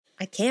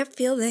I can't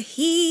feel the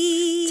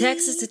heat.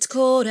 Texas, it's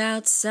cold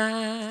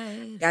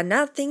outside. Got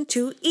nothing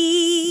to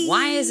eat.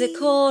 Why is it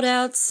cold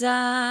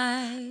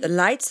outside? The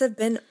lights have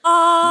been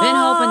off. Been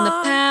hoping the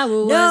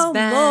power was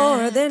back. No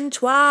more than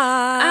twice.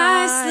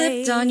 I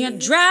slipped on your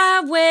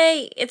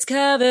driveway. It's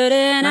covered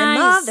in My ice.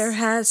 mother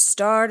has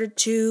started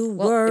to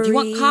worry. If you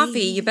want coffee,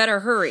 you better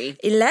hurry.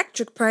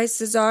 Electric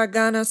prices are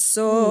gonna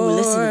soar. Ooh,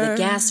 listen to the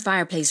gas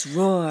fireplace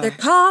roar. They're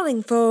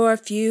calling for a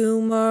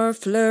few more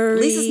flurries.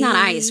 At least it's not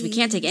ice. We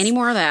can't take any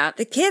more of that.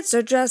 The kids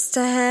are just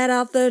to head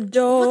out the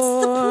door.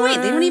 What's the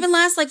point? They don't even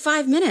last like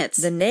 5 minutes.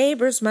 The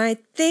neighbors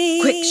might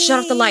think. Quick,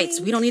 shut off the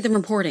lights. We don't need them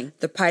reporting.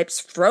 The pipe's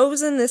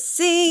frozen the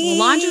sink.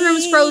 Well, laundry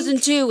room's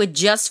frozen too. It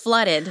just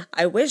flooded.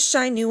 I wish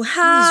I knew These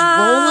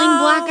how. rolling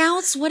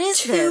blackouts? What is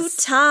to this?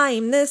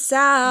 time this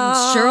out.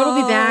 I'm sure it'll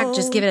be back.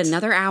 Just give it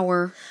another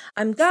hour.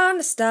 I'm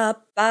gonna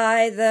stop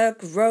by the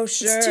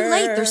grocer. It's too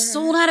late. They're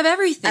sold out of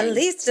everything. At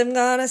least I'm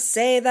gonna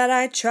say that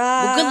I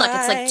tried. Well, good luck.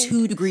 It's like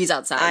 2 degrees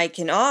outside. I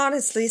can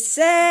honestly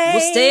say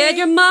We'll stay at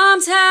your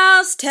mom's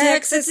house.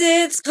 Texas,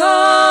 it's cold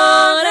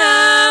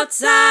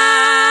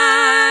outside.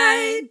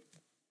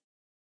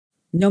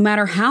 No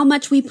matter how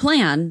much we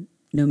plan,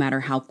 no matter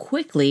how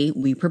quickly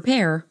we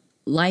prepare,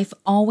 life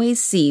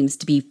always seems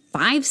to be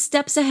 5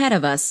 steps ahead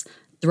of us,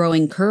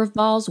 throwing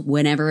curveballs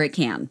whenever it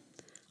can.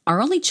 Our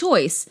only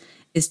choice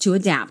is to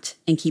adapt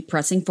and keep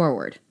pressing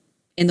forward.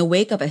 In the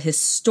wake of a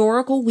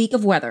historical week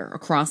of weather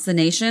across the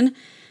nation,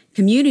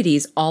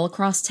 communities all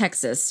across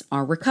Texas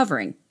are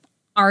recovering,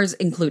 ours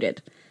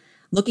included.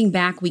 Looking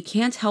back, we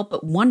can't help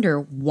but wonder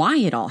why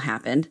it all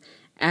happened,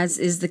 as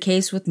is the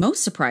case with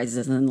most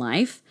surprises in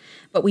life.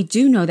 But we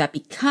do know that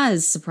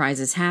because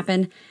surprises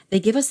happen, they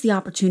give us the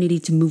opportunity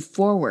to move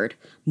forward,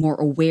 more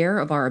aware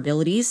of our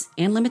abilities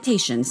and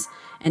limitations,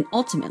 and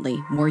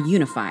ultimately more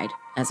unified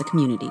as a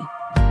community.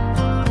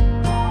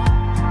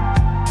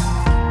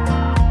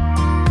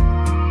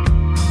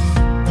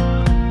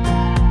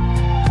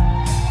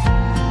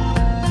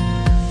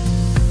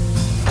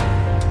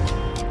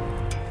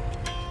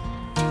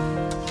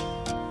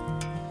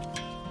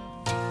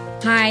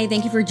 Hi,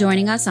 thank you for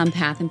joining us on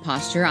Path and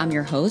Posture. I'm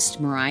your host,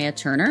 Mariah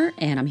Turner,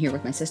 and I'm here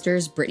with my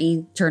sisters,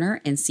 Brittany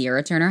Turner and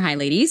Sierra Turner. Hi,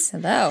 ladies.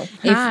 Hello.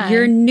 If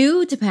you're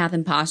new to Path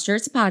and Posture,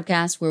 it's a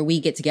podcast where we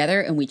get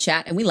together and we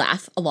chat and we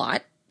laugh a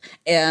lot.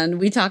 And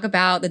we talk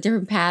about the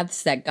different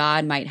paths that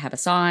God might have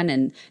us on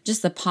and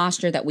just the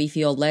posture that we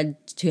feel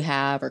led to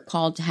have or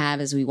called to have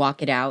as we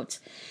walk it out.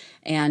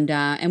 And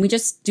we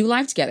just do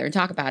life together and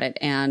talk about it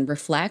and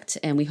reflect.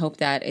 And we hope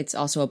that it's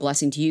also a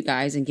blessing to you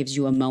guys and gives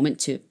you a moment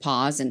to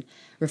pause and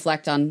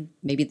reflect on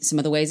maybe some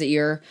of the ways that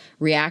you're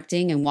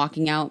reacting and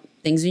walking out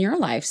things in your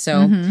life.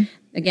 So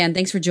again,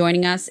 thanks for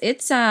joining us.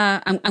 It's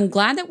I'm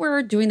glad that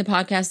we're doing the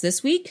podcast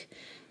this week.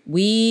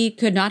 We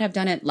could not have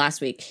done it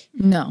last week.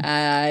 No.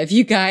 If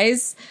you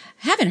guys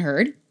haven't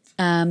heard,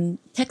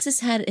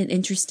 Texas had an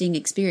interesting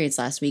experience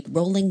last week.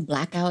 Rolling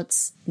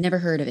blackouts. Never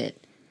heard of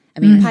it. I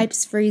mean,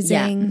 Pipes freezing.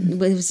 yeah,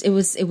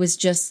 it was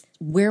just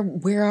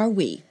where are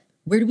we?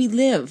 Where do we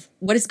live?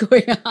 What is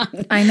going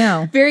on? I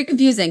know. Very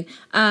confusing.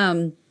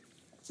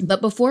 But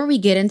before we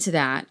get into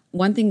that,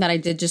 one thing that I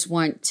did just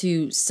want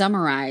to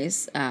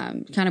summarize,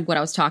 kind of what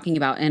I was talking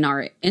about in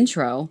our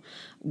intro,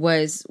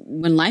 was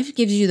when life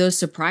gives you those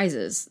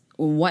surprises,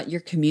 what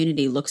your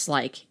community looks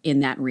like in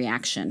that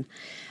reaction.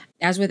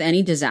 As with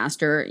any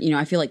disaster,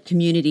 I feel like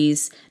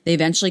communities, they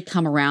eventually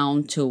come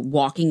around to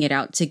walking it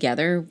out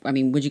together. I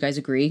mean, would you guys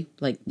agree?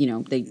 Like,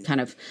 they kind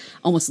of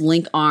almost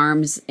link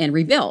arms and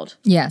rebuild.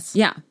 Yes.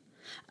 Yeah.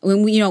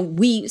 When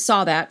we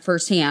saw that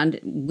firsthand.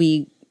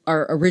 We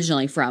are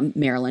originally from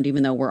Maryland,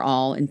 even though we're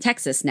all in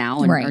Texas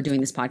now and are doing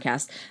this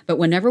podcast. But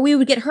whenever we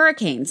would get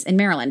hurricanes in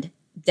Maryland,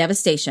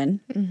 devastation,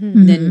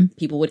 then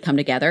people would come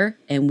together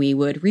and we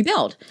would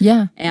rebuild.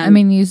 Yeah. And I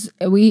mean,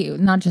 we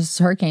not just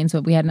hurricanes,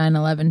 but we had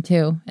 9/11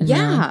 too.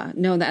 Yeah.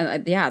 No,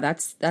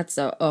 that's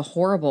a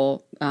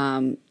horrible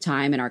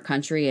time in our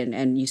country.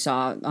 And you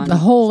saw the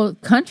whole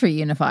country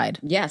unified.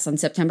 Yes, on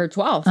September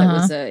 12th.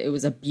 It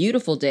was a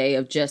beautiful day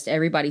of just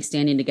everybody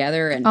standing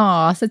together. And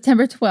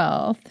September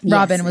 12th.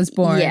 Robin was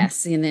born.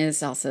 Yes, and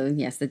it's also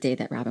the day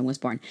that Robin was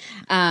born.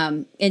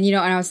 And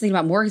I was thinking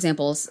about more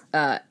examples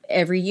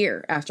every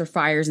year after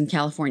fires in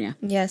California.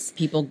 Yes.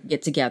 People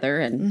get together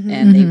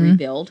and they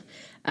rebuild.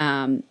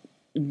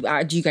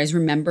 Do you guys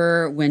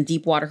remember when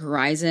Deepwater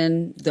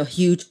Horizon, the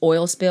huge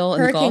oil spill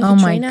in the Gulf? Oh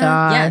my Katrina?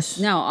 gosh. Yes.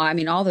 No, I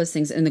mean, all those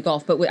things in the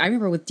Gulf. But I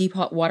remember with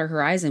Deepwater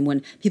Horizon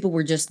when people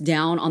were just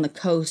down on the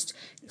coast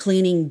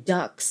cleaning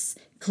ducks,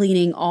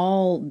 cleaning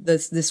all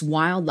this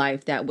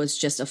wildlife that was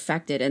just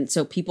affected. And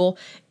so people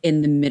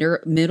in the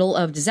middle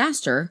of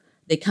disaster,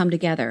 they come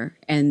together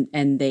and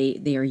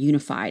they are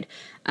unified.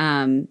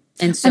 And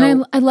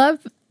I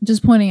love,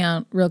 just pointing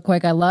out real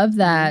quick, I love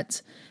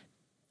that.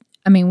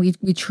 I mean,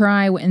 we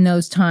try in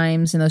those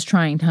times, in those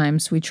trying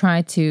times, we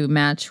try to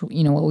match,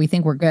 what we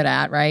think we're good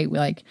at, right?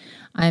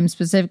 I'm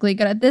specifically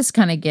good at this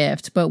kind of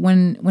gift. But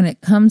when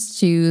it comes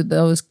to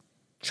those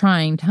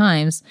trying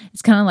times,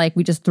 it's kind of like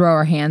we just throw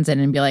our hands in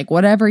and be like,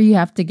 whatever you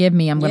have to give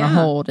me, I'm going to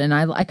hold. And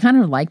I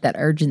kind of like that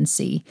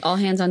urgency. All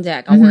hands on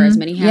deck. I'll wear as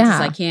many hats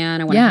as I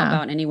can. I want to help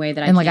out in any way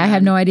that I can. And like, I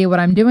have no idea what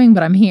I'm doing,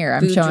 but I'm here.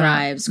 I'm Food showing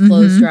drives, up.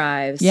 clothes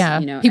drives. Yeah.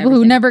 You know, people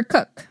everything. who never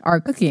cook are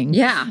cooking.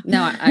 Yeah.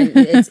 No,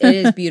 it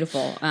is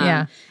beautiful.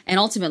 Yeah. And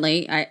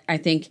ultimately, I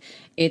think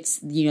it's,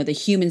 the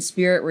human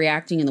spirit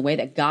reacting in the way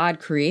that God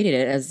created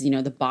it as,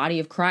 the body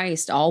of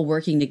Christ all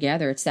working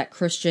together. It's that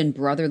Christian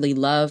brotherly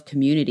love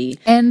community.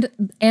 And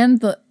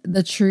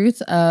the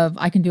truth of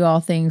I can do all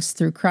things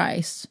through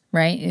Christ,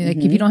 right? Like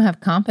if you don't have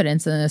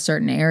confidence in a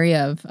certain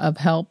area of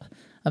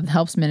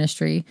helps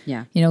ministry,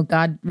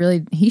 God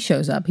really, he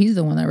shows up. He's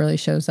the one that really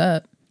shows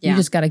up. You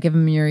just got to give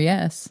him your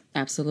yes.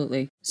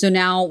 Absolutely. So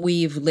now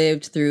we've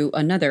lived through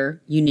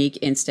another unique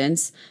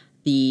instance,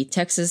 the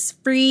Texas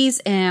freeze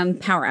and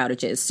power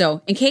outages.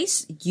 So in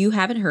case you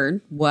haven't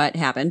heard what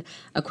happened,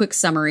 a quick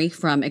summary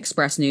from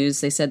Express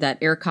News. They said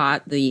that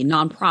ERCOT, the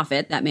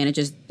nonprofit that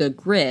manages the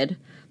grid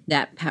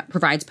that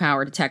provides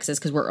power to Texas,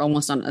 because we're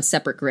almost on a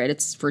separate grid,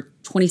 it's for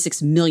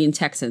 26 million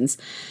Texans.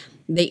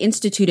 They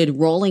instituted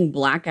rolling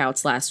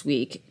blackouts last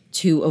week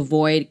to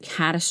avoid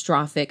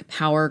catastrophic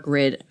power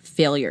grid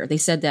failure. They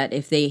said that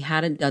if they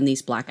hadn't done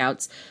these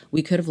blackouts,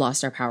 we could have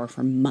lost our power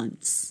for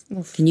months.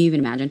 Oof. Can you even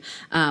imagine?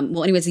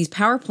 Well, anyways, these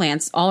power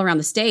plants all around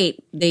the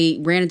state, they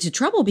ran into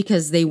trouble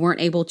because they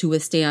weren't able to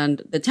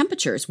withstand the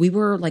temperatures. We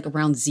were like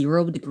around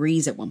 0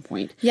 degrees at one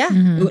point. Yeah.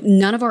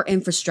 None of our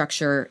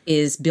infrastructure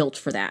is built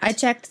for that. I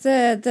checked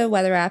the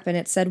weather app and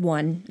it said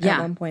 1 at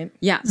one point.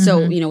 Yeah.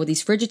 So, with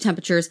these frigid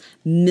temperatures,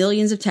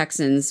 millions of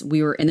Texans,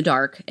 we were in the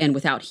dark and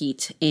without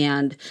heat.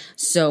 And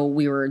so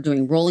we were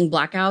doing rolling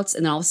blackouts.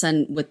 And then all of a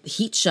sudden, with the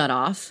heat shut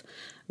off,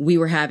 we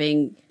were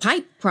having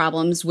pipe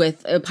problems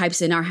with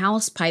pipes in our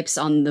house, pipes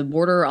on the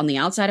border, on the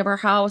outside of our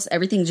house.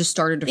 Everything just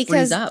started to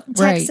freeze up.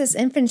 Texas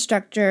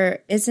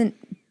infrastructure isn't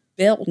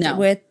built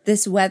with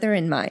this weather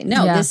in mind.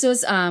 No, this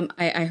was,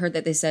 I heard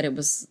that they said it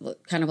was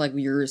kind of like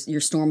your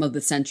storm of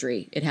the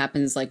century. It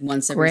happens like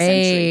once every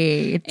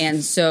century.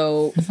 And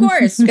so, of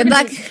course. Good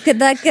luck, thanks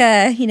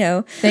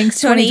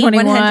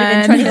 2021.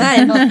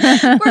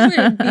 121. Of course,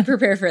 we'd be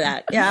prepared for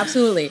that. Yeah,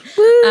 absolutely.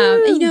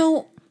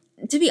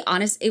 To be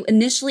honest,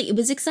 initially it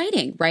was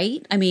exciting,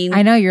 right? I mean,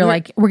 I know you're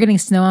like, we're getting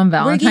snow on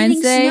Valentine's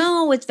Day.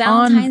 Snow. It's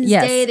Valentine's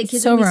Day. The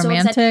kids so are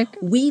romantic. So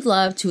we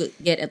love to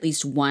get at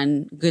least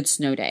one good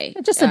snow day,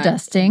 just a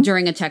dusting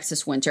during a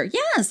Texas winter.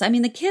 Yes, I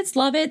mean the kids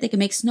love it. They can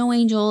make snow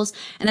angels,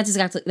 and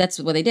that's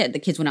what they did. The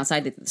kids went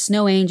outside, they did the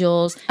snow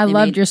angels. I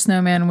loved your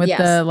snowman with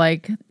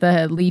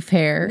the leaf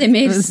hair. They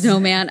made a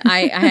snowman.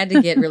 I had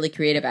to get really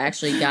creative. I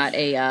actually got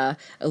a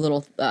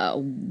little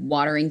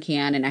watering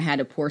can, and I had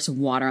to pour some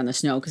water on the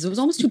snow because it was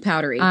almost too powdery.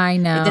 I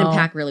know. It didn't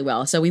pack really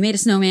well. So we made a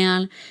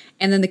snowman,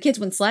 and then the kids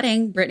went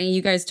sledding. Brittany,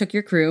 you guys took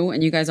your crew,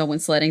 and you guys all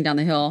went sledding down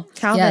the hill.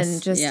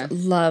 Calvin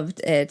loved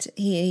it.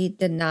 He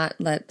did not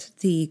let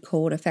the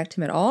cold affect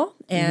him at all.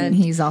 And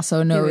he's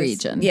also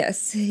Norwegian.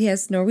 Yes, he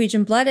has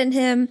Norwegian blood in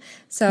him.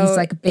 So he's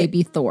like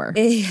baby Thor.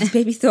 He's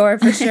baby Thor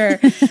for sure.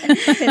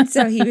 And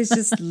so he was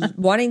just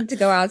wanting to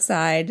go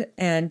outside.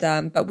 And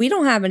but we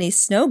don't have any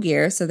snow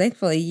gear, so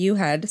thankfully you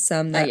had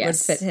some that would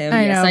fit him.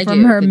 I know,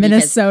 from her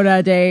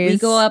Minnesota days. We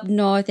go up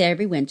north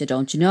every winter,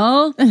 don't you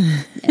know?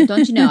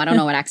 Don't you know? I don't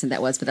know what accent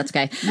that was, but that's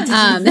okay.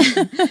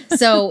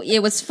 So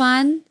it was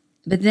fun,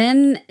 but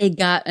then it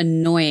got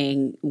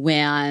annoying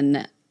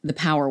when the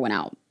power went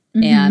out.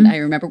 And I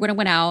remember when I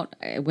went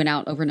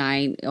out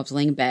overnight. I was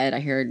laying in bed. I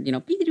heard,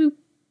 beep-a-doop.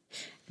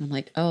 And I'm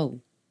like, oh,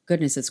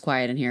 goodness, it's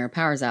quiet in here.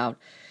 Power's out.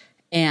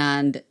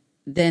 And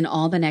then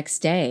all the next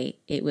day,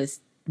 it was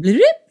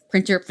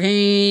printer,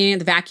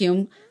 the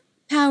vacuum,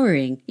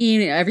 powering,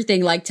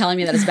 everything like telling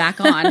me that it's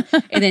back on.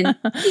 And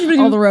then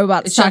all the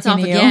robots shuts off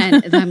to you.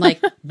 again. And I'm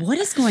like, what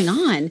is going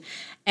on?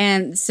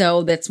 And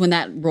so that's when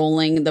the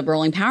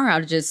rolling power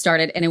outages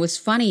started. And it was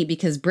funny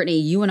because Brittany,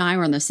 you and I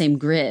were on the same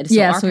grid.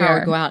 So our power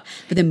would go out.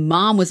 But then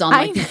Mom was on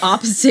the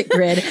opposite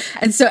grid.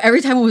 And so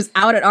every time it was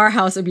out at our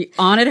house, it would be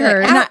on at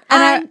hers.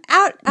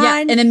 Out.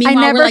 And then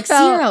meanwhile, we're like,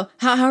 Zero,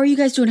 how are you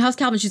guys doing? How's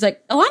Calvin? She's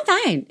like, oh, I'm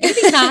fine.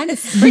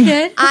 Everything's fine. We're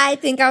good. I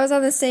think I was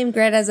on the same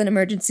grid as an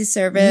emergency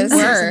service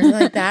or something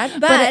like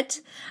that. But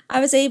I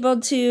was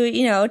able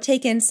to,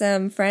 take in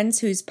some friends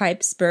whose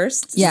pipes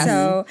burst. Yes.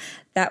 So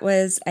that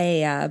was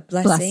a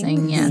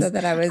blessing. Yes. So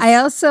that I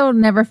also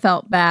never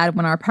felt bad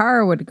when our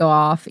power would go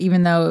off,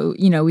 even though,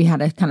 we had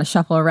to kind of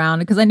shuffle around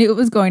because I knew it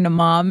was going to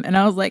Mom. And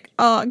I was like,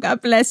 oh,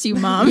 God bless you,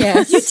 Mom.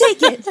 Yes. You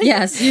take it.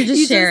 Yes. You're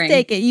just sharing. Just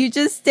take it. You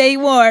just stay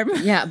warm.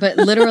 Yeah. But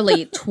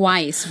literally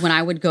twice when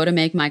I would go to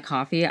make my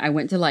coffee, I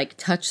went to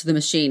touch the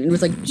machine and it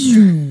was like,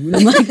 and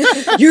I'm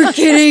like, you're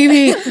kidding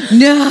me.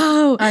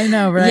 No. I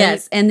know, right?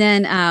 Yes. And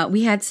then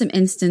we had some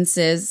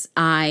instances.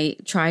 I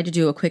tried to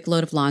do a quick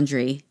load of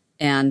laundry.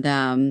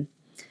 And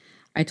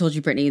I told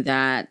you, Brittany,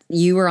 that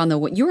you were on the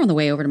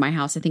way over to my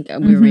house. I think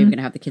we were maybe going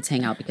to have the kids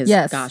hang out because,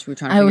 gosh, we were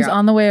trying to figure out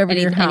on the way over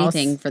to your house.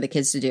 Anything for the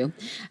kids to do,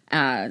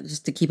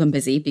 just to keep them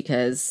busy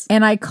because.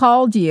 And I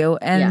called you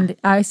and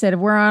I said,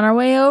 we're on our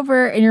way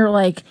over. And you're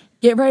like,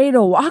 get ready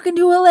to walk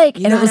into a lake.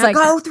 And it was like,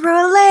 go through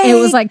a lake. It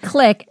was like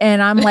click.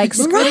 And I'm like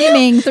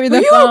screaming through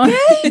the phone.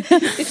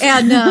 Okay?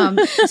 And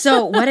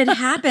so what had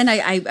happened,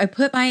 I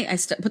put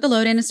the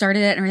load in and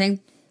started it and everything.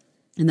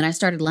 And then I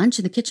started lunch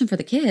in the kitchen for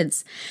the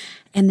kids.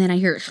 And then I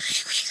hear,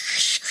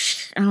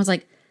 and I was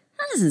like,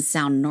 that doesn't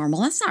sound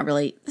normal. That's not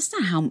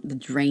how the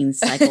drain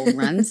cycle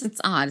runs. It's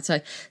odd. So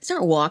I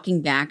start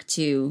walking back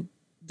to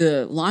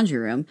the laundry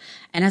room.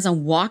 And as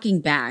I'm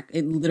walking back,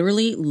 it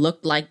literally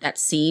looked like that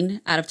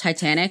scene out of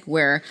Titanic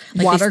where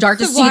like they start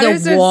to see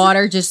the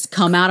water just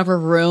come out of her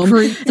room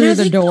through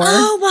the door.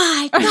 Oh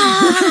my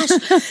gosh.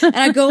 And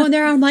I go in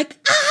there and I'm like,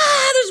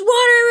 there's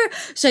water everywhere.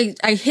 So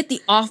I hit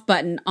the off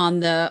button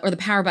or the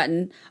power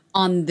button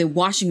on the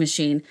washing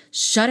machine,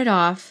 shut it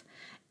off.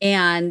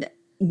 And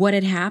what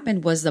had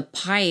happened was the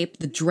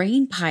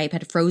drain pipe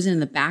had frozen in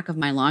the back of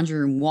my laundry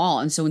room wall.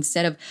 And so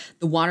instead of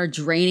the water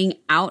draining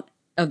out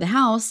of the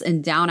house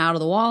and down out of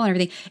the wall and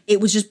everything,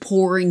 it was just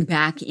pouring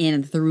back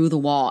in through the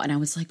wall. And I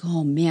was like,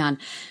 oh man.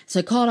 So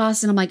I called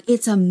Austin. I'm like,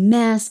 it's a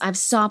mess. I've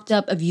sopped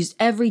up. I've used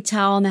every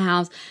towel in the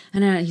house.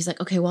 And he's like,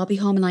 okay, well, I'll be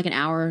home in like an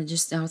hour.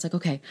 I was like,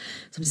 okay.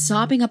 So I'm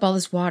sopping up all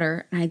this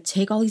water and I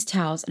take all these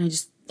towels and I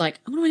just like,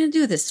 what am I going to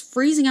do with this? It's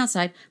freezing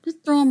outside. I'm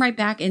just throw them right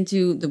back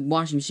into the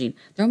washing machine.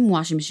 Throw them in the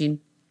washing machine.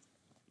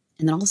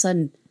 And then all of a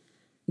sudden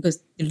it goes,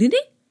 and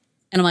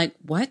I'm like,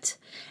 what?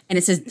 And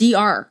it says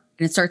DR.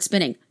 And it starts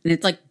spinning and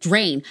it's like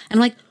drain. And I'm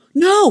like,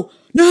 no,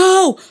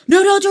 drain.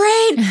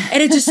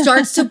 And it just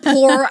starts to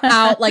pour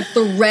out like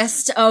the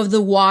rest of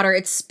the water.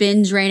 It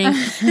spins draining. And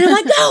I'm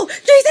like, no,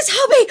 Jesus,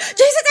 help me.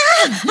 Jesus,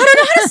 I don't know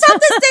how to stop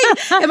this thing.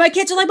 And my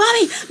kids are like,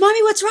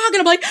 mommy, what's wrong? And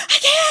I'm like, I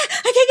can't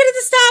get it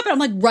to stop. And I'm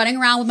like running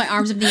around with my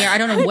arms up in the air. I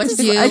don't know what to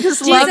do. I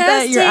just love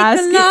that you're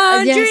asking.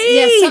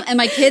 Yes. And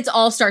my kids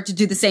all start to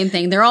do the same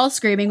thing. They're all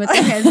screaming with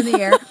their hands in the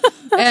air.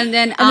 And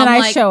then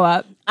I show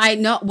up. I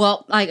know.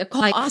 Well, I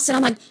call Austin.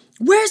 I'm like,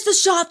 where's the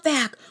shop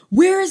vac?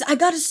 I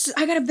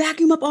gotta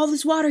vacuum up all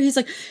this water. He's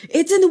like,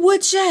 it's in the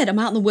woodshed. I'm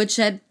out in the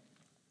woodshed.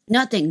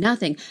 Nothing.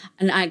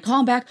 And I call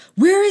him back.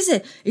 Where is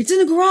it? It's in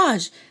the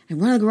garage. I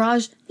run to the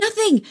garage.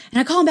 Nothing. And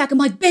I call him back. I'm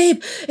like,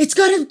 babe, it's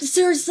gonna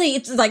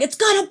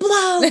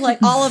blow.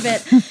 Like all of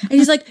it. And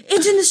he's like,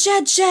 it's in the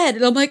shed.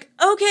 And I'm like,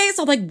 okay.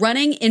 So I'm like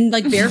running in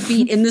like bare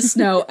feet in the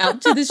snow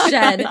out to the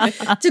shed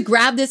to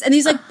grab this. And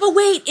he's like, but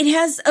wait, it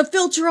has a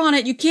filter on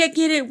it. You can't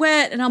get it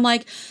wet. And I'm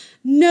like,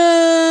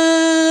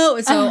 no.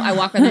 So I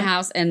walk around the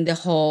house and the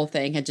whole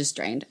thing had just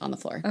drained on the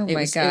floor. Oh It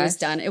my was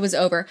done. It was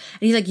over. And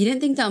he's like, you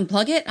didn't think to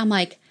unplug it? I'm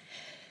like,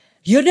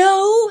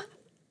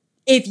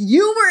 if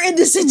you were in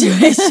this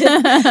situation,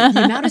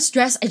 the amount of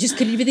stress, I just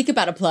couldn't even think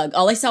about a plug.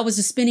 All I saw was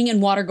just spinning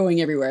and water going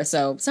everywhere.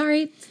 So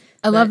sorry.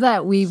 I love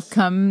that we've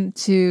come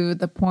to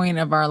the point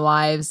of our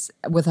lives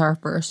with our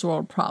first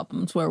world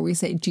problems where we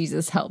say,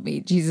 Jesus, help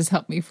me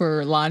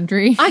for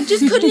laundry. I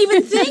just couldn't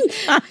even think.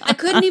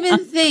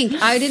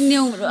 I didn't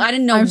know what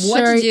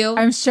to do.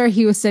 I'm sure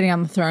he was sitting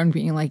on the throne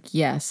being like,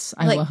 yes,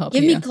 I will help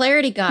you. Give me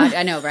clarity, God.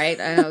 I know, right?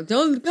 I know.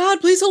 God,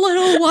 please don't let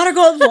all the water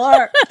go on the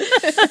floor.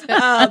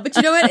 But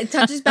you know what? It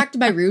touches back to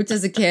my roots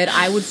as a kid.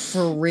 I would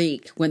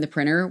freak when the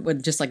printer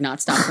would just like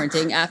not stop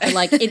printing after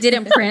like it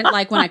didn't print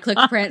like when I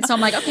clicked print. So I'm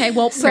like, okay,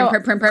 well, print.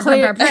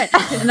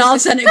 And all of a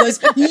sudden it goes,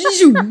 I'm like,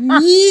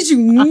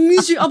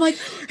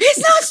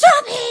 it's not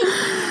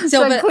stopping.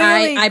 So but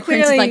clearly, I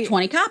printed like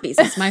 20 copies.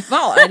 It's my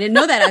fault. I didn't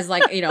know that as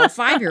like, a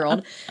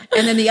 5-year-old.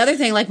 And then the other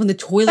thing, like when the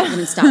toilet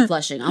wouldn't stop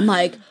flushing, I'm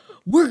like,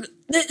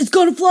 it's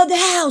going to flood the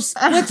house.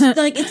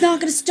 It's not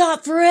going to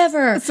stop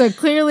forever. So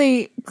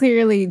clearly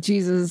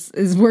Jesus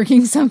is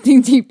working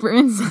something deeper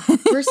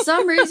inside. For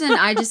some reason,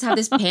 I just have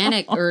this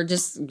panic or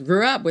just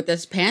grew up with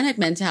this panic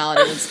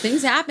mentality. When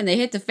things happen, they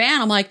hit the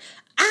fan. I'm like,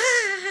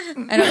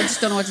 I just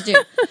don't know what to do.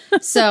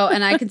 So,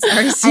 and I can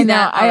already see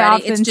that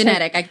already. It's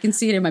genetic. I can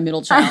see it in my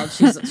middle child.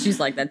 She's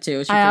like that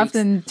too. I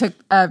often took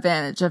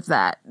advantage of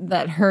that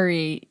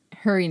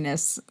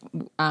hurriness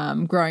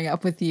growing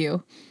up with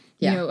you.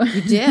 Yeah,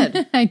 you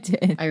did. I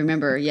did. I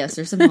remember. Yes,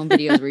 there's some home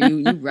videos where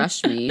you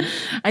rushed me.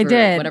 I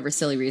did. Whatever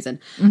silly reason.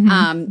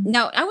 Mm-hmm.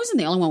 No, I wasn't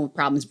the only one with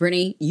problems.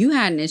 Brittany, you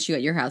had an issue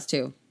at your house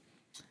too.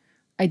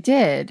 I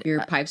did.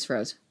 Your pipes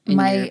froze in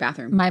your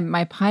bathroom.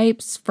 My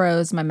pipes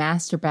froze. My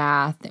master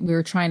bath. We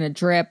were trying to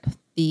drip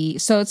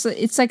so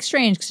it's like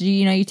strange because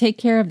you take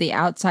care of the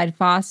outside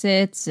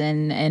faucets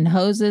and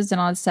hoses and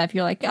all that stuff.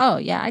 You're like, oh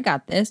yeah, I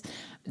got this.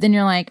 But then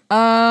you're like,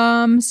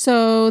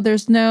 so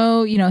there's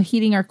no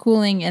heating or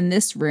cooling in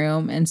this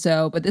room,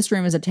 but this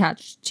room is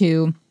attached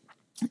to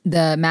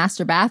the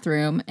master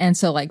bathroom, and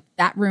so like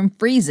that room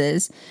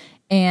freezes,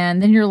 and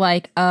then you're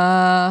like,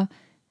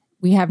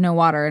 we have no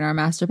water in our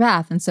master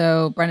bath. And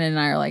so Brendan and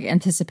I are like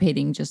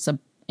anticipating just a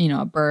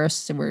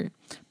burst. So we're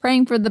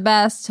praying for the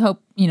best,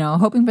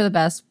 hoping for the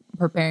best,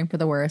 preparing for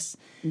the worst.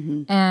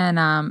 Mm-hmm.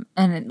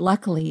 And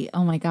luckily,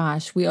 oh my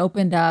gosh, we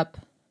opened up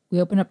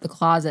the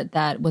closet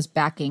that was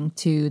backing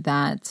to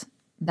that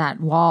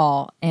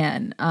wall.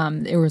 And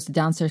there was a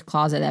downstairs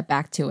closet that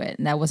backed to it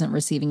and that wasn't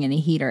receiving any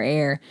heat or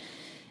air.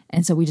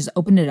 And so we just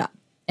opened it up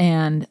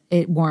and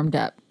it warmed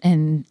up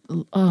and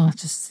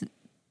just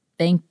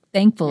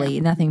thankfully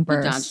nothing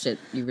burst. You dodged it.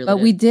 You really but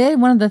did. we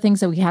did. One of the things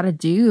that we had to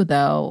do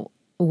though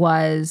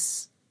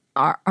was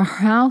our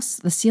house.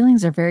 The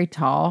ceilings are very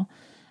tall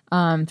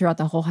throughout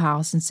the whole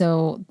house, and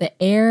so the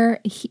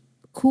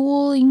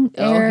cooling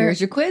air. Here's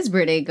your quiz,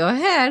 Brittany. Go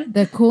ahead.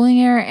 The cooling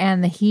air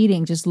and the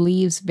heating just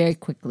leaves very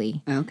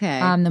quickly. Okay.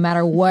 No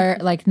matter where,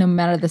 no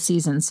matter the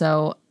season.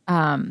 So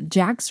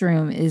Jack's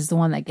room is the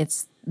one that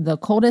gets the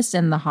coldest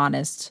and the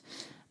hottest.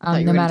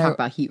 No matter talk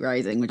about heat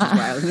rising, which is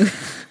why I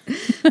was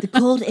the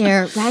cold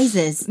air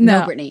rises.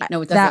 No, Brittany.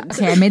 No, it doesn't.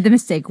 Okay, I made the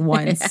mistake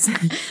once.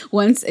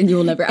 Once, and you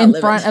will never outlive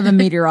in front of a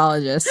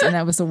meteorologist, and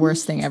that was the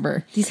worst thing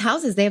ever. These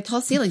houses, they have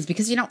tall ceilings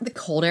because the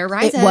cold air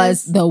rises. It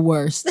was the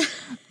worst.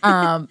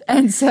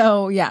 And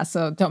so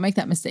so don't make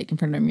that mistake in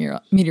front of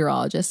a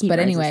meteorologist. But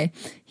anyway,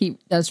 he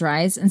does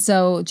rise, and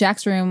so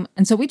Jack's room,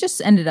 and so we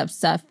just ended up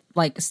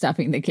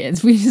stuffing the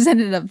kids. We just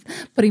ended up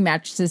putting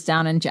mattresses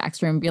down in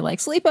Jack's room and be like,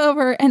 sleep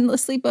over.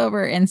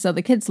 And so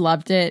the kids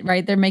loved it,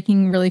 right? They're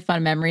making really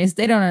fun memories.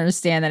 They don't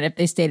understand that if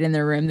they stayed in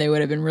their room, they would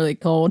have been really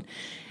cold.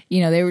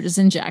 They were just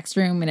in Jack's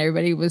room and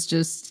everybody was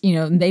just, they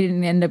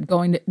didn't end up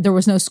there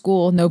was no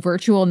school, no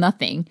virtual,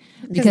 nothing.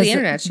 Because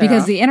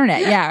the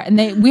internet, yeah. And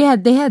they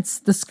had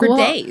the school.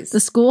 For days. The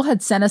school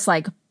had sent us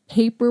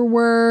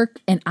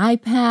paperwork and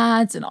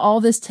iPads and all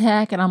this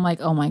tech, and I'm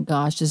like, oh my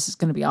gosh, this is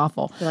going to be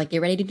awful. They're like,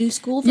 get ready to do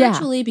school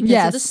virtually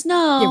because of the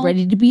snow. Get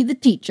ready to be the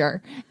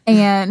teacher.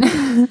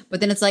 And but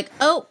then it's like,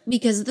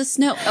 because of the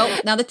snow.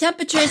 Now the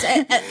temperatures.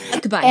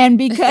 Goodbye. And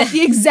because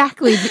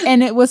exactly,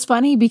 and it was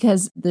funny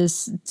because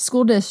this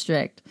school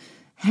district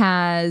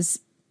has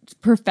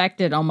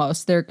perfected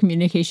almost their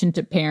communication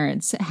to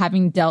parents,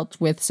 having dealt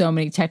with so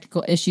many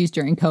technical issues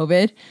during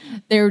COVID.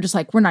 They were just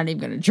like, we're not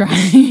even going to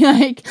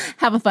try.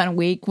 Have a fun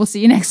week. We'll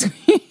see you next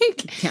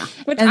week. Yeah.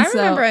 Which I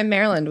remember in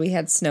Maryland, we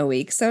had snow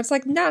week. So it's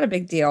not a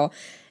big deal.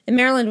 In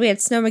Maryland, we had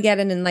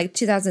Snowmageddon in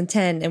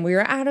 2010, and we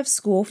were out of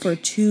school for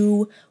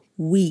 2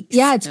 weeks.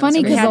 Yeah, it's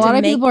funny because a lot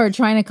of people are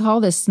trying to call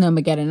this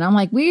Snowmageddon. And I'm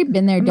like, we've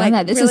been there, done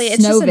that. This is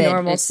it's just a Snowvid.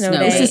 normal snow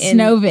day. This is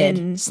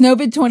Snowvid.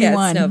 Snowvid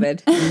 21. Yeah,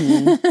 Snowvid.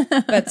 Mm-hmm.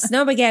 But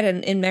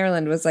Snowmageddon in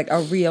Maryland was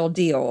a real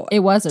deal. It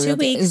was a 2 real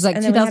weeks. Deal. It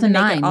was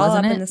 2009, all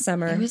wasn't up it? in the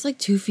summer. It was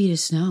 2 feet of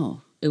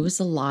snow. It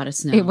was a lot of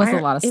snow. It was a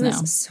lot of snow. It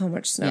was so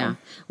much snow. Yeah.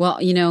 Well,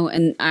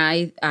 and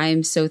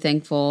I'm so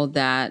thankful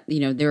that,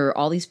 there are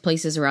all these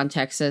places around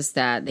Texas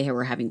that they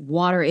were having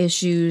water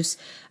issues.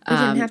 We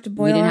didn't have to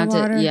boil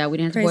water. Yeah, we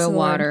didn't have to boil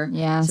water.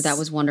 Yes. So that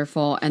was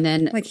wonderful. And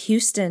then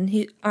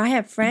Houston, I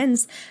have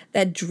friends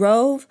that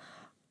drove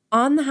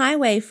on the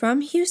highway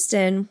from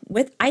Houston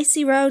with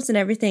icy roads and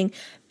everything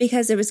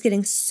because it was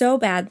getting so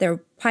bad. Their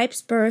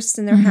pipes burst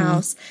in their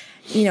house.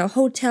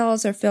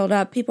 Hotels are filled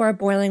up. People are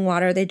boiling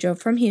water. They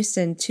drove from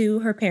Houston to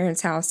her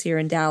parents' house here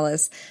in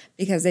Dallas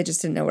because they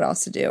just didn't know what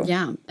else to do.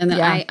 Yeah. And then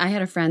I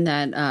had a friend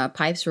that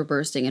pipes were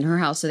bursting in her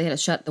house, so they had to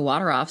shut the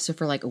water off. So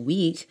for a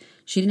week,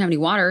 she didn't have any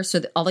water, so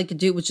all they could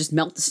do was just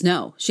melt the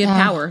snow. She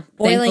had power,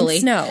 boiling thankfully.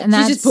 snow. And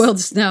she just boiled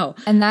the snow.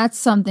 And that's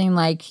something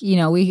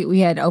we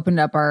had opened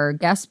up our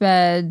guest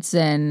beds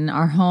and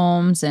our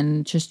homes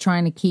and just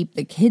trying to keep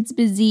the kids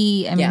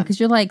busy. I mean, because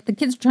you're the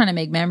kids are trying to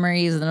make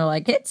memories and they're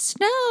like, it's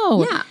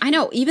snow. Yeah, I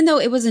know. Even though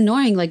it was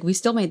annoying, we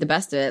still made the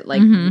best of it.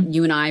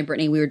 You and I,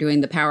 Brittany, we were doing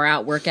the power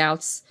out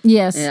workouts.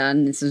 Yes.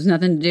 And this was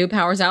nothing to do,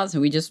 powers out, so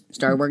we just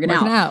started working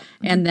out.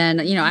 And then,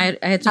 I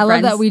had some friends. I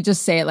love that we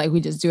just say it like we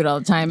just do it all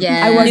the time.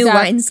 Yeah. I worked New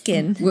out.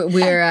 wineskin.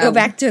 We're go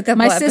back to a couple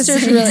my episodes.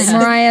 sister's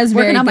Mariah's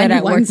very on my good new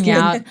at working wineskin.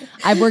 out.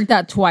 I've worked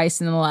out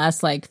twice in the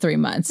last 3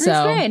 months. So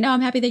that's great. No,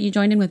 I'm happy that you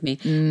joined in with me.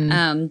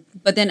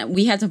 But then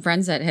we had some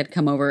friends that had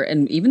come over,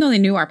 and even though they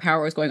knew our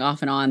power was going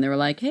off and on, they were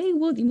like, "Hey,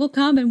 we'll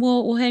come and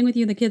we'll hang with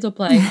you, and the kids will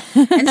play."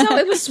 And so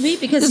it was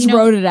sweet because just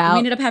wrote it out. We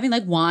ended up having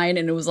wine,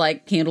 and it was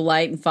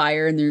candlelight and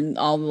fire, and then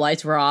all the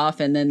lights were off,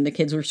 and then the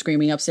kids were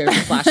screaming upstairs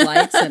with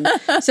flashlights, and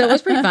so it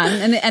was pretty fun.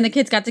 And the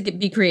kids got to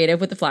be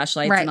creative with the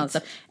flashlights and all that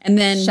stuff. And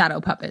then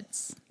shadow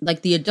puppets.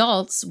 The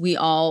adults, we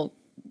all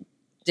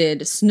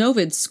did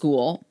Snowvid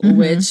school,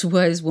 which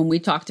was when we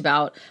talked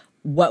about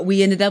what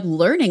we ended up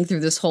learning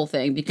through this whole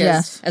thing.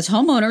 Because as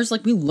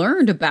homeowners, we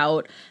learned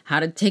about how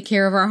to take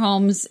care of our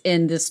homes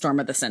in this storm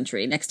of the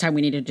century. Next time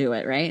we need to do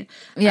it, right?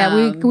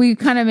 Yeah, we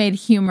kind of made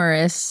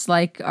humorous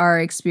our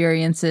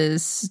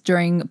experiences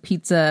during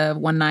pizza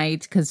one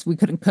night because we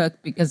couldn't cook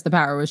because the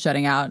power was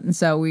shutting out. And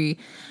so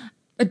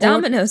But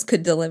Domino's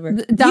could deliver.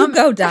 You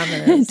go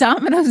Domino's.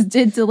 Domino's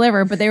did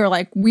deliver, but they were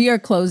like, we are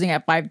closing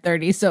at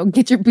 5:30, so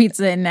get your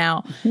pizza in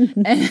now.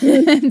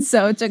 And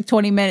so it took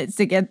 20 minutes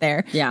to get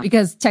there. Yeah.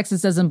 Because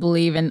Texas doesn't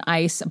believe in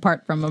ice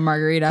apart from a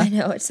margarita. I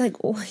know. It's yes.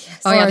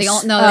 Oh, yeah.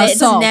 It's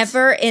salt.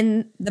 never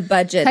in the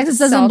budget. Texas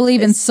doesn't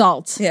believe in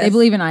salt. Yes. They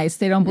believe in ice.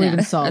 They don't believe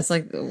in salt. It's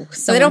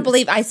so they don't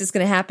believe ice is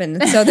going to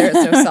happen, so there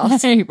is no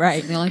salt.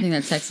 Right. The only thing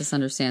that Texas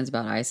understands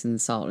about ice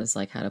and salt is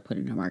how to put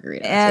it in a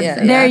margarita.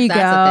 There you go.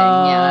 That's the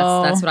thing.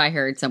 Yeah, that's what I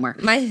heard somewhere.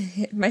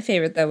 My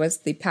favorite though was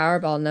the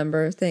Powerball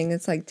number thing.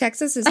 It's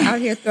Texas is out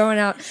here throwing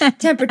out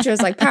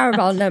temperatures like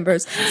Powerball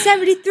numbers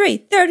 73,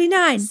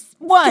 39,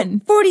 1.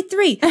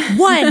 43.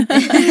 1.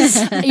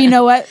 You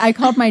know what? I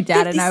called my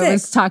dad 56. and I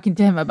was talking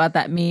to him about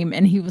that meme,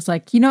 and he was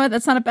like, you know what?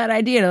 That's not a bad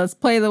idea. Let's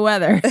play the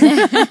weather.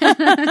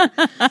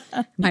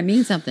 Might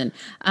mean something.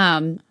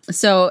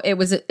 So it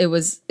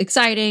was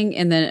exciting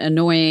and then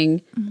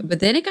annoying, but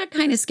then it got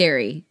kind of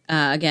scary.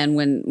 Again,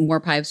 when more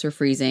pipes were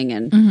freezing,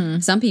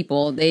 and some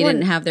people, they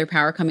didn't have their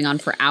power coming on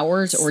for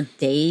hours or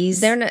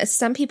days.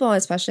 Some people,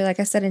 especially like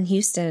I said in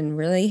Houston,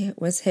 really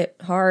was hit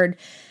hard.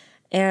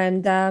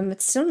 And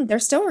they're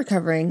still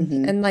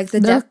recovering, and like the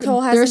death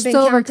toll hasn't been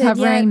counted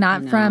recovering. yet.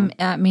 Not from.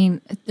 I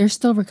mean, they're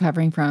still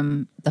recovering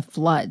from the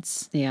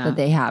floods that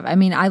they have. I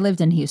mean, I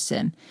lived in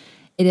Houston.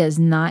 It is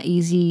not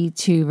easy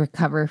to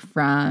recover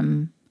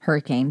from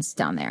hurricanes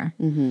down there,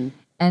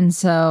 and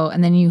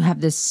then you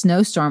have this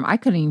snowstorm. I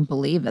couldn't even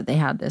believe that they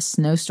had this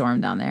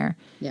snowstorm down there.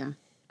 Yeah.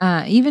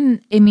 I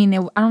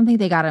don't think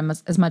they got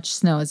as much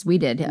snow as we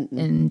did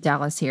in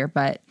Dallas here,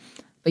 but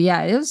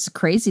yeah, it was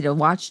crazy to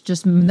watch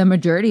just the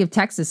majority of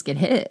Texas get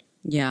hit.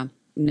 Yeah,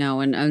 no.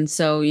 And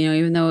so,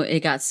 even though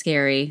it got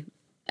scary,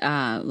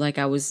 like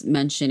I was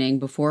mentioning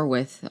before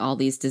with all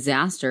these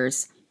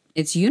disasters,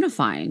 it's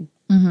unifying.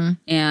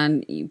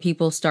 And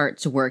people start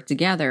to work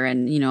together.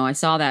 And, I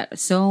saw that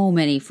so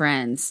many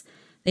friends,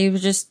 they were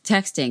just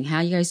texting,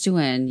 how you guys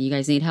doing? You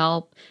guys need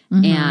help?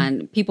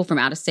 And people from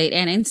out of state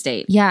and in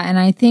state. Yeah. And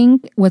I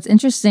think what's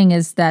interesting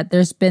is that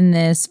there's been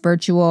this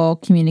virtual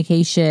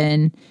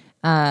communication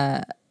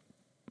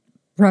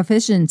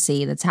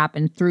proficiency that's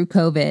happened through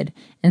COVID.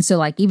 And so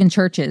like even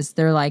churches,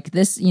 they're like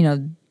this,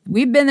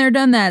 we've been there,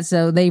 done that.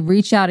 So they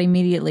reach out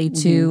immediately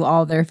to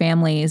all their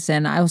families.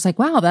 And I was like,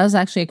 wow, that was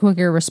actually a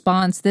quicker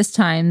response this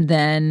time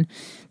than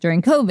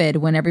during COVID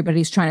when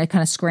everybody's trying to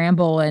kind of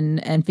scramble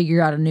and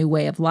figure out a new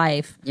way of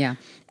life. Yeah.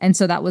 And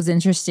so that was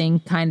interesting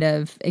kind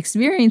of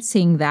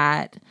experiencing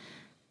that,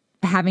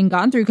 having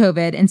gone through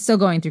COVID and still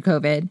going through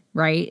COVID,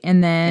 right?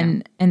 And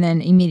then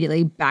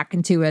immediately back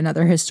into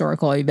another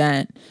historical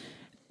event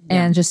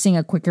and just seeing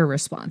a quicker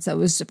response. That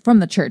was from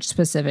the church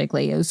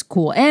specifically. It was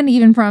cool. And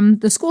even from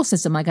the school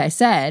system, like I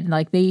said,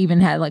 like they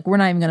even had like, we're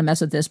not even going to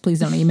mess with this.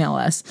 Please don't email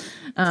us.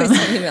 Please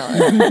don't email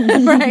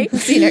us. Right?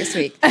 See you next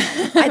week.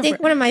 I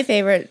think one of my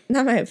favorite,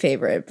 not my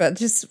favorite, but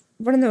just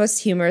one of the most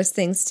humorous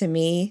things to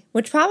me,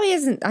 which probably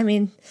isn't,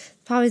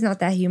 probably not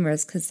that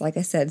humorous because, like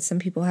I said, some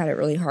people had it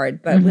really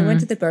hard. But we went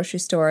to the grocery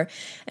store,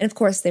 and of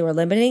course, they were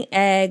limiting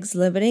eggs,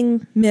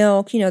 limiting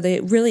milk,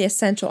 the really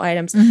essential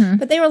items.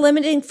 But they were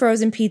limiting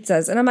frozen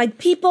pizzas. And I'm like,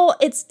 people,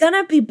 it's going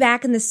to be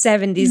back in the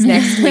 70s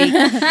next week.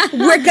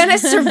 We're going to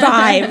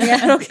survive.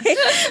 Okay?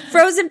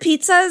 Frozen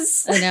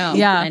pizzas. I know.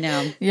 Yeah. I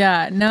know.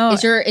 Yeah. No.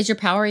 Is your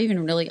power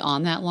even really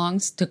on that long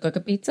to cook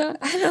a pizza?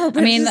 I know.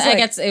 But I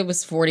guess it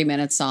was 40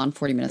 minutes on,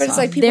 40 minutes but off. it's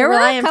like people There were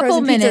rely a on couple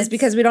frozen minutes. pizzas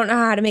because we don't know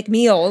how to make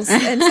meals.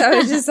 And so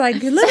it's just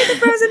like, look at the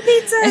frozen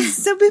pizzas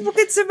so people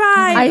could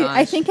survive.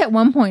 I think at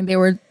one point they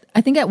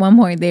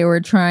were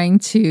trying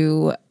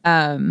to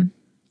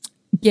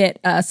get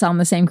us on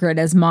the same grid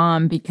as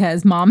Mom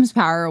because Mom's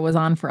power was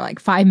on for like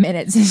 5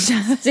 minutes. It's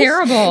just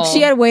terrible.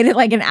 She had waited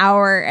like an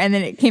hour and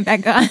then it came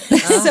back on.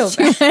 So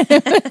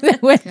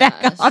it went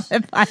back off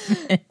in 5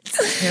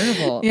 minutes.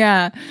 Terrible.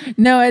 Yeah.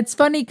 No, it's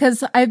funny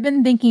because I've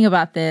been thinking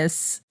about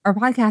this. Our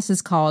podcast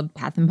is called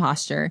Path and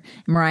Posture.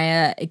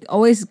 Mariah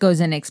always goes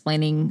in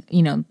explaining,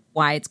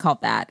 why it's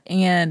called that.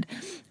 And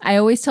I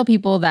always tell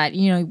people that,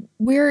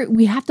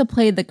 we have to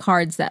play the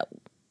cards that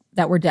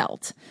were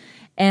dealt.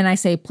 And I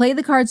say, play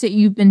the cards that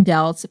you've been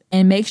dealt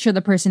and make sure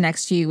the person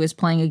next to you is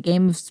playing a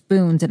game of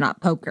spoons and not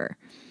poker.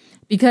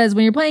 Because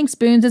when you're playing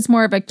spoons, it's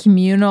more of a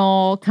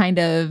communal kind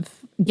of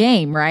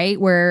game, right?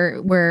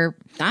 Where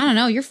I don't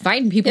know, you're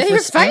fighting people for you're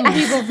spoons. fighting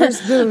people for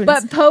spoons.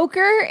 But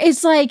poker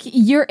is like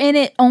you're in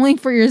it only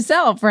for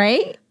yourself,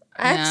 right?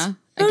 Yeah.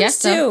 I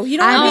guess too. so. You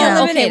don't want to be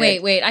eliminated. Okay,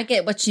 wait. I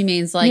get what she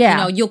means. Like,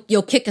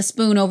 you'll kick a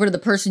spoon over to the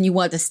person you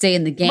want to stay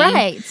in the game.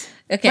 Right.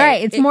 Okay.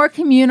 Right. It's more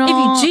communal. If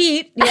you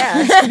cheat,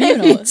 it's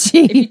communal.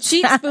 If you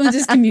cheat, spoons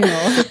is communal.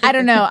 I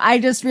don't know. I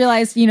just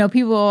realized,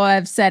 people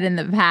have said in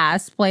the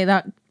past, play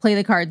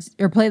the cards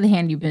or play the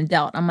hand you've been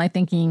dealt. I'm like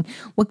thinking,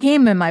 what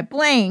game am I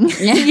playing?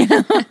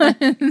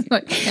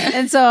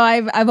 And so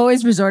I've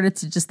always resorted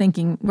to just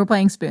thinking we're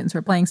playing spoons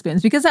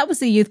because that was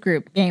the youth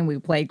group game we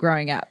played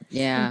growing up.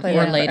 Yeah. Played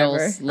Or that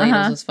ladles. forever.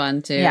 Ladles was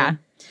fun too. Yeah.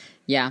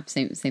 Yeah,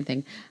 same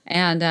thing.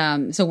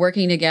 And so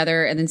working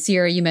together, and then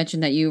Sierra, you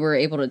mentioned that you were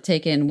able to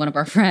take in one of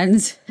our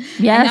friends.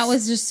 Yes. And that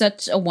was just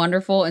such a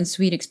wonderful and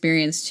sweet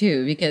experience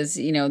too, because,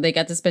 they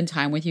got to spend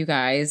time with you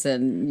guys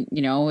and,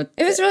 it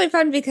was really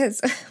fun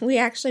because we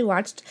actually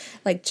watched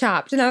like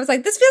Chopped and I was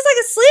like, this feels like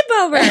a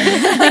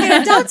sleepover, like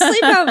an adult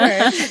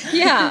sleepover.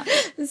 Yeah.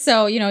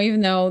 So,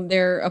 even though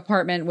their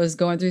apartment was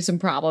going through some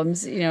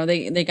problems,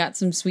 they got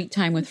some sweet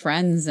time with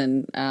friends,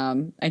 and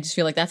I just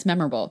feel like that's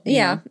memorable.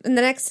 Yeah. know? And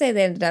the next day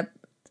they ended up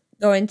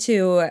going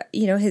to,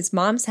 his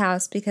mom's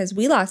house because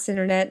we lost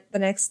internet the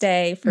next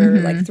day for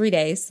like 3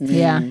 days.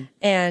 Yeah.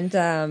 And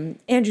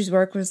Andrew's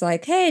work was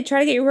like, hey, try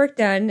to get your work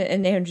done.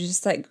 And Andrew's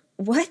just like,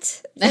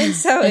 what? And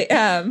so,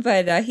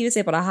 but he was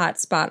able to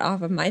hotspot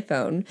off of my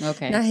phone.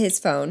 Okay. Not his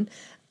phone.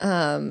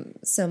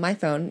 So my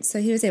phone,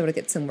 so he was able to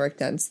get some work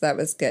done. So that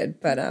was good.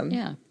 But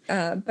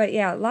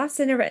lost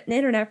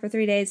internet for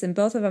 3 days, and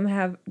both of them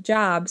have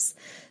jobs,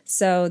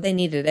 so they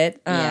needed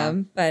it.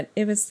 But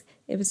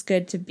it was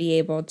good to be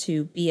able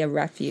to be a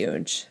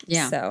refuge.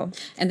 Yeah. So,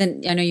 and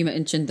then I know you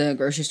mentioned the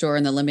grocery store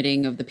and the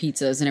limiting of the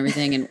pizzas and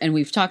everything. And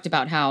we've talked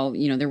about how,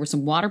 there were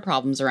some water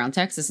problems around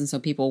Texas. And so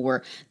people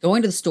were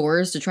going to the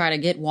stores to try to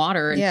get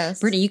water. And yes.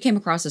 Brittany, you came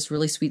across this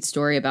really sweet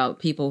story about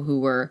people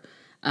who were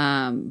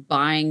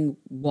buying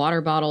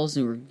water bottles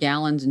and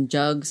gallons and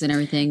jugs and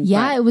everything.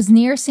 Yeah, it was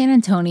near San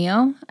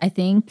Antonio, I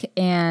think.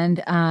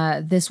 And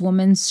this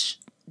woman's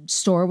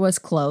store was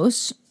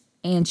closed.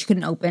 And she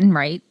couldn't open,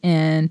 right?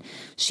 And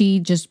she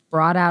just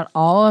brought out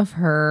all of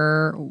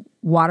her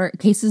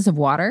cases of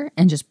water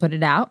and just put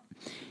it out.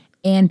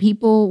 And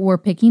people were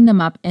picking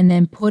them up and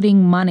then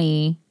putting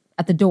money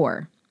at the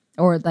door,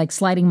 or like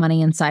sliding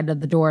money inside of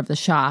the door of the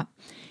shop.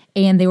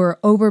 And they were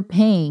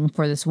overpaying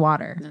for this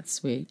water. That's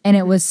sweet.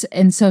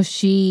 And so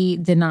she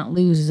did not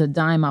lose a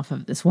dime off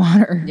of this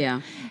water. Yeah.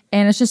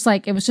 And it's just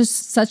like, it was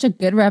just such a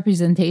good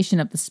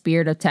representation of the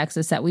spirit of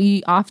Texas that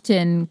we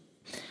often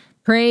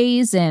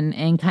praise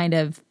and kind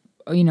of,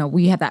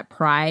 we have that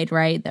pride,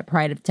 right? That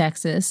pride of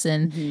Texas.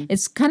 And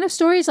it's kind of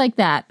stories like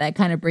that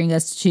kind of bring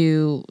us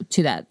to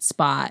that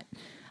spot,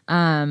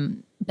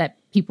 that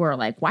people are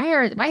like,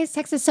 why is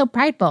Texas so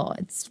prideful?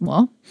 It's,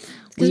 well,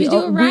 because we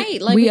do it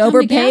right. We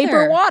overpay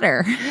for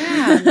water.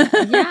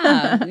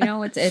 Yeah.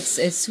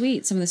 It's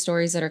sweet. Some of the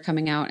stories that are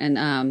coming out.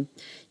 And,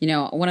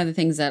 one of the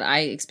things that I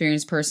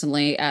experienced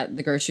personally at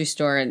the grocery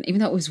store, and even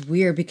though it was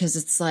weird because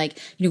it's like,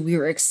 we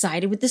were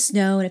excited with the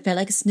snow and it felt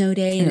like a snow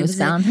day. And it was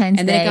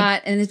Valentine's Day.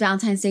 And it's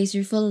Valentine's Day, so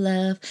you're full of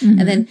love.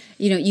 And then,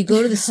 you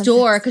go to the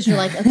store because you're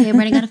like, okay, I'm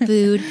running out of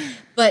food.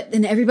 But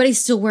then everybody's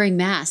still wearing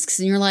masks,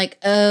 and you're like,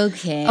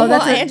 okay. Oh,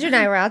 that's Andrew and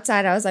I were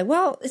outside. I was like,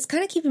 well, it's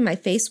kind of keeping my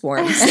face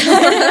warm. So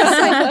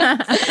I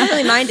don't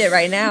really mind it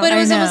right now. But it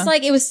was almost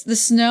like the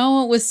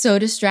snow was so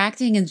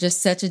distracting and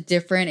just such a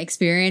different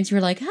experience. You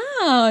were like,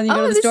 oh, and you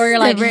go to the store, you're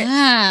like,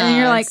 and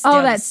you're like,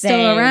 oh, that's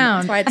still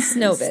around. That's why it's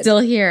Snowbit. Still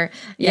here.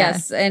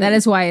 Yes. And that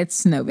is why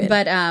it's Snowbit.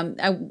 But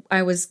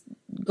I was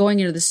going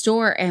into the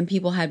store, and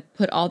people had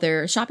put all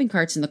their shopping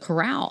carts in the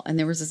corral, and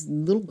there was this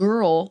little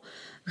girl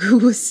who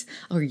was,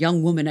 or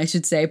young woman, I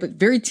should say, but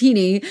very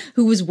teeny,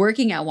 who was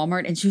working at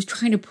Walmart, and she was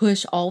trying to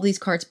push all these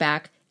carts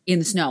back in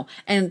the snow.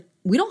 And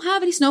we don't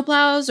have any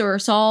snowplows or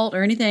salt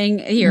or anything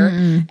here.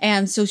 Mm-mm.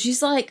 And so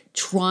she's like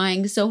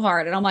trying so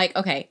hard. And I'm like,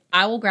 okay,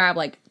 I will grab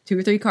like 2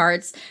 or 3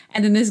 carts.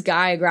 And then this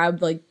guy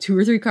grabbed like 2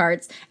 or 3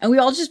 carts, and we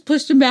all just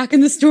pushed them back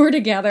in the store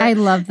together. I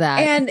love that.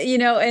 And,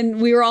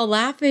 and we were all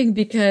laughing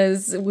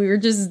because we were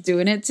just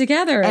doing it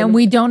together. And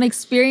we don't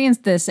experience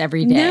this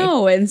every day.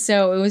 No. And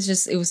so it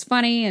was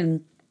funny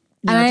and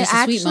just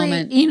a sweet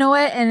moment. You know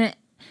what?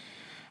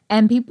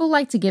 And people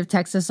like to give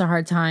Texas a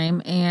hard time.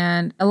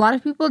 And a lot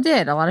of people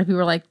did. A lot of people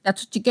were like,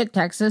 that's what you get,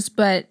 Texas.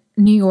 But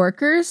New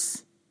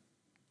Yorkers,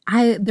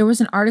 there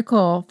was an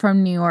article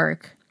from New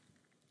York,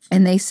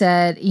 and they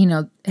said,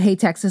 hey,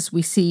 Texas,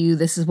 we see you.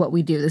 This is what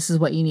we do. This is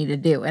what you need to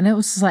do. And it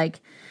was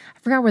like, I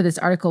forgot where this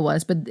article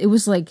was, but it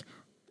was like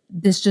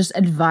this just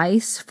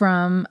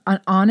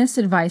honest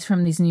advice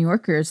from these New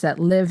Yorkers that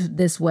live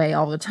this way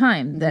all the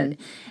time.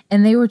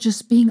 And they were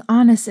just being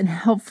honest and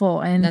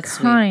helpful and That's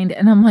kind. Sweet.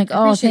 And I'm like,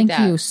 oh, thank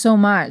you so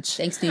much.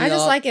 Thanks, New York. I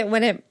just like it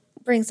when it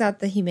brings out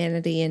the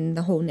humanity in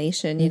the whole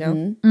nation,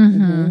 No,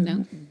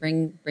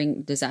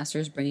 bring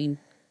disasters, bringing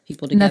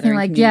people together.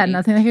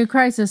 Nothing like a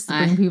crisis to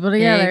bring people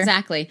together. Yeah,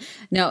 exactly.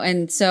 No,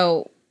 and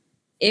so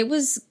it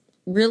was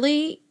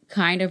really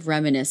kind of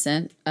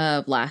reminiscent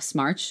of last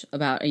March,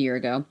 about a year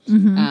ago,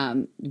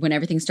 when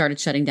everything started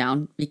shutting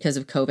down because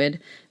of COVID.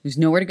 There's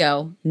nowhere to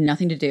go,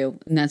 nothing to do,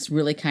 and that's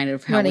really kind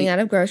of running out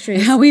of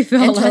groceries, how we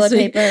felt and toilet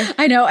paper.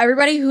 I know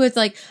everybody who was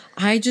like,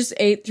 I just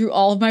ate through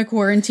all of my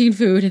quarantine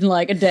food in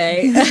like a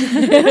day.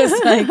 It was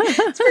like,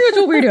 it's pretty much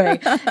what we're doing,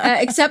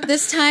 except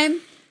this time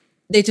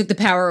they took the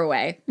power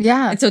away.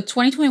 Yeah. And so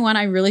 2021,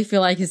 I really feel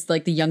like is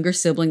like the younger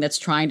sibling that's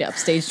trying to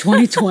upstage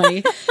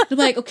 2020. I'm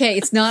like, okay,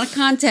 it's not a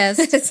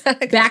contest.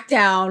 Back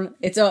down.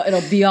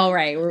 It'll be all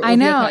right. I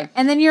know. Okay.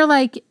 And then you're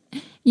like,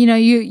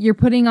 you're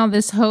putting all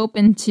this hope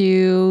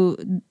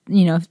into,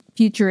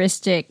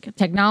 futuristic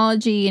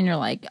technology, and you're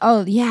like,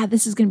 oh yeah,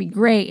 this is going to be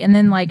great. And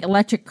then like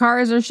electric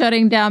cars are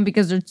shutting down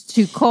because they're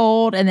too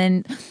cold. And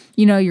then,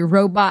 your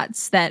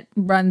robots that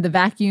run the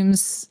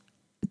vacuums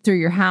through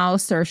your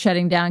house are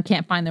shutting down,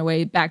 can't find their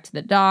way back to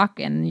the dock,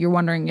 and you're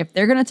wondering if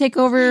they're going to take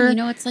over.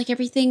 It's like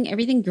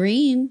everything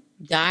green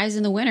dies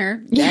in the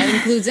winter. That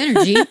includes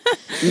energy.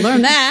 You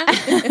learn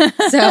that.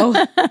 So,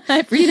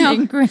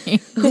 green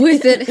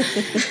with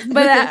it.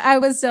 But I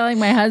was telling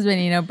my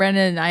husband,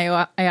 Brendan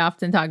and I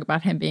often talk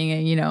about him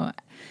being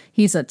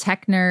he's a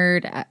tech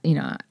nerd,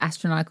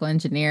 astronautical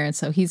engineer. And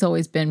so he's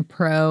always been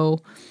pro,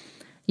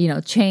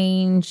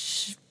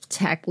 change,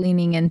 tech,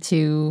 leaning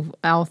into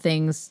all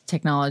things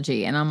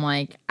technology. And I'm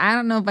like, I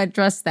don't know if I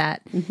trust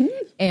that. Mm-hmm.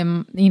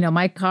 and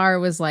my car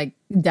was like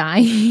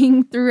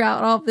dying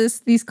throughout all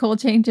these cold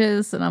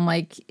changes, and I'm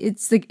like,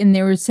 and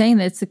they were saying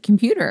that it's the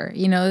computer.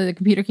 The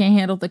computer can't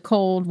handle the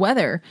cold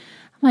weather.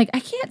 I'm like,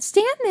 I can't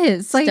stand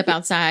this. Like, step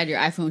outside, your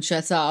iPhone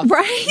shuts off.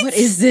 Right? What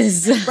is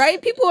this?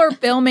 Right? People are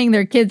filming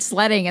their kids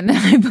sledding, and the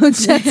iPhone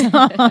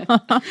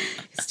shuts off.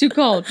 It's too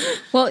cold.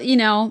 Well,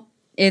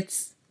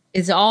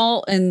 it's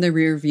all in the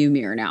rear view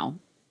mirror now,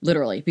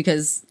 literally,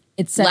 because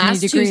it's 70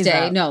 last degrees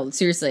Tuesday. out. No,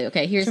 seriously.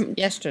 Okay, here's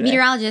yesterday.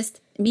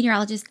 Meteorologist.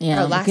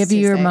 Yeah, last give you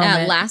your Tuesday.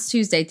 moment. Last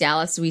Tuesday,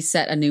 Dallas, we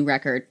set a new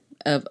record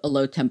of a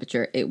low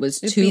temperature. It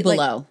was It'd 2 be below.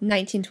 like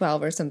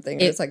 1912 or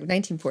something. It was like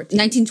 1914.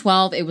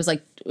 1912. It was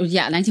like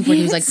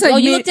 1914 was like. So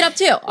you looked it up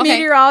too. Okay.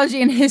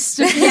 Meteorology and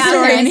history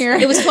in here.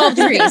 It was 12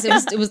 degrees.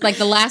 It was like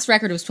the last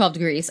record was 12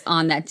 degrees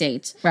on that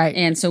date. Right.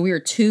 And so we were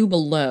 2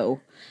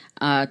 below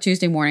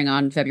Tuesday morning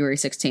on February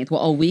 16th.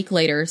 Well, a week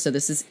later, so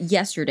this is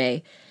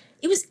yesterday,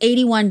 it was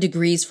 81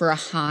 degrees for a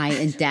high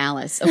in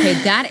Dallas. Okay,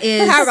 that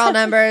is Powerball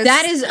numbers.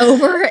 That is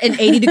over an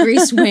 80-degree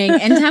swing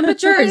in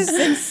temperatures. It's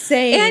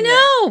insane. I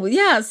know.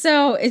 Yeah.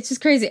 So it's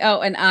just crazy. Oh,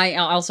 and I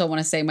also want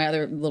to say my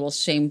other little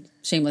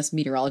shameless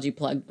meteorology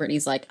plug.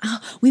 Brittany's like, oh,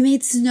 we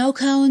made snow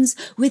cones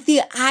with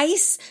the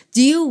ice.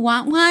 Do you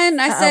want one?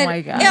 I said,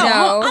 my God.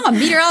 No. I'm a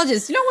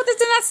meteorologist. You know what's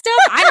in that stuff?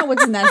 I know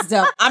what's in that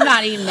stuff. I'm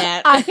not eating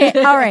that. Okay,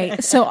 all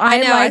right. So I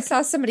know. I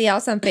saw somebody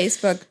else on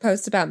Facebook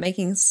post about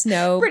making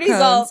snow Brittany's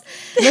cones. all-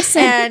 Listen,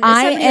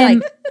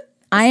 And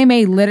I am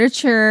a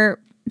literature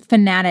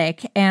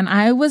fanatic, and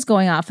I was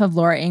going off of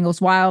Laura Ingalls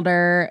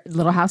Wilder,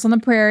 Little House on the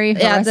Prairie, her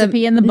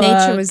recipe in the book.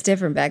 Nature was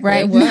different back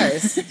Right. then. It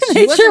was.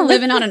 She wasn't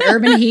living on an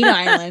urban heat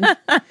island.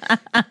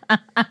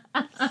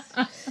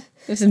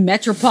 It was a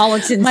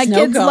metropolitan My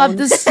snow kids cone. love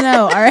the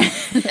snow. All right.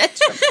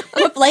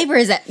 What flavor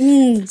is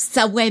it?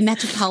 Subway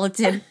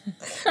Metropolitan.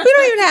 We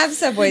don't even have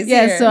Subways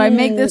Yeah, here. so I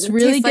make this It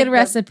really tastes good like the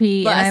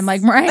recipe, bus. and I'm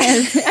like, Mariah,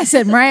 I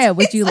said, Mariah,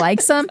 would you like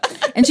some?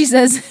 And she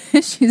says,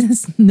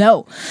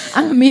 no,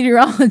 I'm a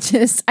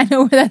meteorologist. I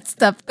know where that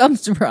stuff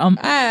comes from.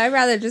 I'd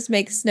rather just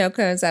make snow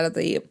cones out of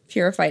the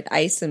purified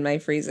ice in my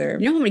freezer.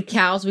 You know how many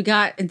cows we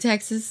got in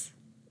Texas?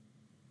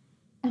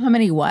 How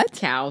many what?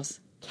 Cows.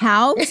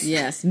 Cows?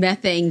 Yes,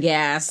 methane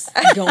gas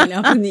going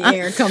up in the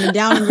air, coming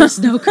down in your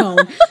snow cone.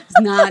 It's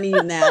not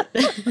eating that.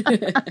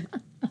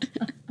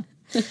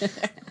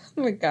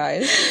 Oh my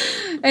gosh.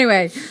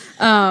 Anyway,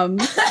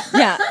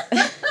 yeah.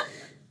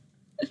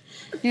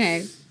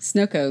 Anyway,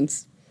 snow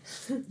cones.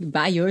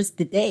 Buy yours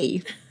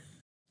today.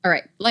 All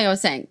right, like I was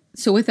saying,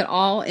 so with it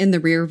all in the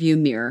rear view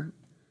mirror,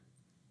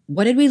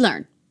 what did we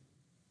learn?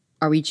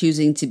 Are we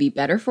choosing to be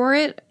better for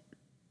it?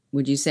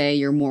 Would you say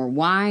you're more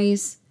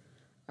wise?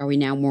 Are we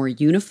now more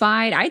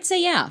unified? I'd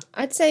say yeah.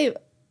 I'd say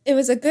it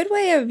was a good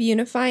way of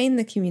unifying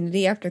the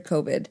community after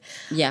COVID.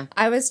 Yeah.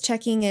 I was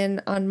checking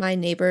in on my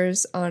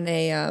neighbors on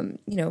a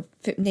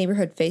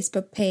neighborhood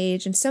Facebook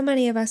page, and so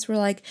many of us were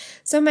like,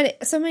 so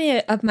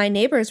many of my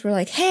neighbors were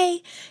like,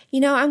 hey,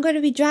 I'm going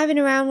to be driving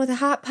around with a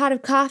hot pot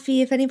of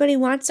coffee if anybody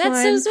wants one.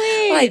 That's so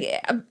sweet. Like,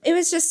 it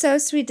was just so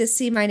sweet to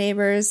see my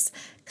neighbors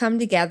come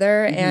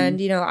together,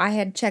 and I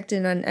had checked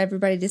in on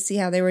everybody to see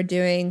how they were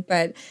doing,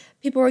 but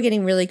people were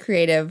getting really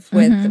creative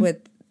with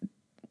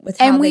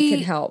how they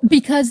could help.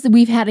 Because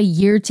we've had a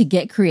year to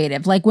get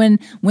creative. Like when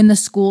the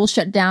school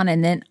shut down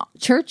and then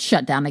church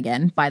shut down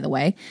again, by the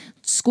way.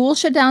 School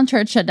shut down,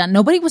 church shut down.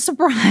 Nobody was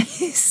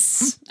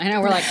surprised. I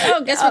know. We're like,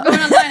 oh, guess we're going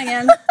online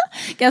again.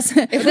 Guess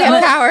If we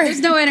have power.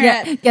 There's no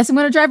internet. yeah, guess I'm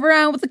going to drive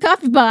around with the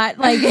coffee pot.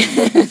 Like,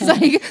 it's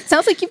like,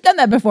 sounds like you've done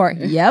that before.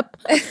 Yep.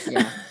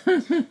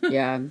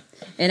 Yeah.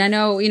 And I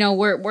know,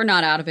 we're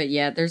not out of it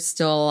yet. There's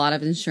still a lot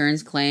of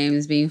insurance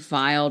claims being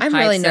filed. I'm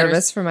really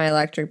nervous for my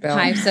electric bill.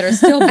 Pipes that are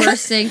still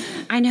bursting.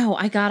 I know.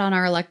 I got on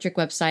our electric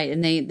website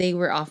and they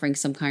were offering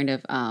some kind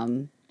of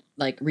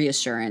like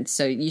reassurance.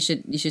 So you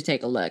should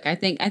take a look. I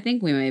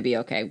think we may be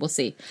okay. We'll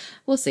see.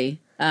 Right.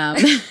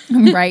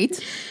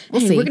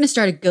 We'll see. We're going to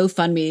start a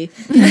GoFundMe.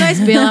 Can you guys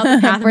bail out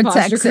the Path For and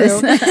Foster Texas.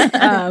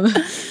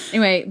 crew?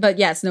 Anyway, but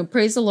yes,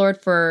 praise the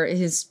Lord for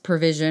his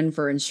provision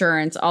for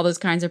insurance, all those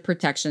kinds of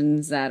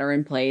protections that are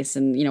in place.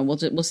 And,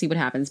 we'll see what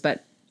happens.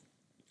 But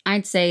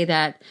I'd say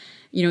that,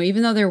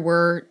 even though there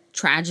were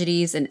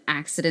tragedies and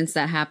accidents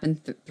that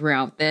happened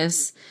throughout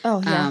this.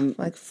 Oh, yeah.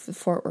 Like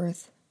Fort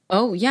Worth.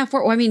 Oh, yeah.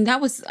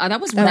 that was when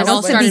was it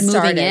all when started it moving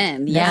started.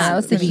 in. Yeah, that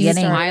was the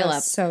beginning. Pile That's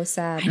up. so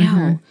sad.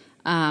 I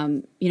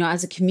know.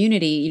 As a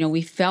community,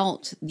 we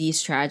felt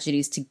these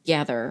tragedies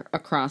together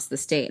across the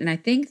state. And I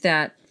think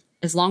that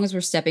as long as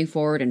we're stepping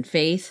forward in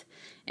faith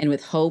and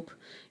with hope,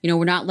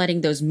 we're not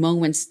letting those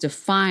moments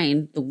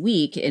define the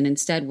week. And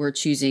instead, we're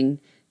choosing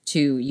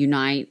to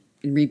unite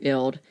and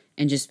rebuild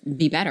and just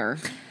be better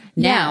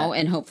now.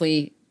 And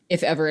hopefully,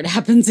 if ever it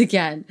happens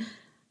again,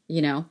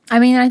 I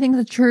mean, I think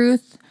the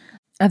truth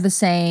of the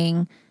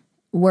saying,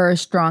 we're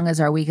as strong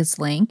as our weakest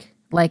link.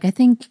 Like, I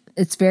think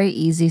it's very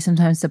easy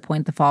sometimes to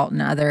point the fault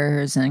in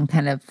others and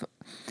kind of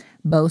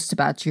boast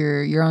about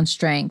your own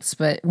strengths.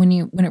 But when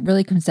it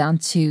really comes down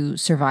to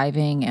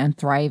surviving and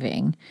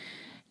thriving,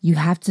 you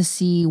have to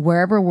see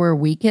wherever we're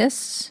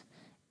weakest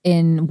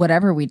in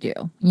whatever we do.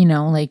 You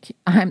know, like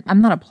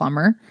I'm not a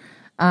plumber.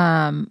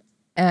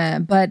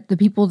 But the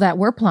people that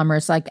were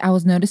plumbers, like I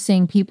was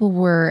noticing people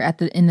were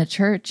in the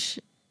church,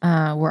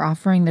 were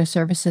offering their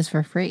services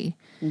for free.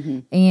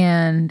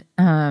 And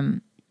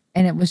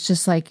it was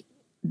just like,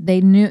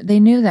 they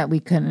knew that we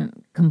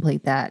couldn't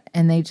complete that.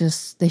 And they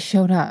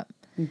showed up,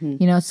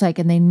 you know, it's like,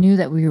 and they knew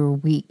that we were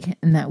weak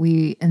and that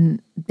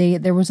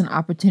there was an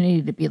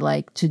opportunity to be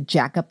like, to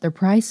jack up their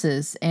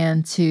prices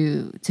and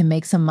to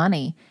make some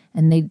money.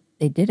 And they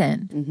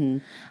didn't.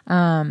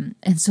 And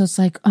so it's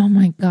like, oh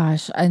my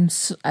gosh, I'm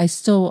just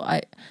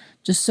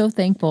so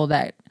thankful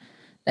that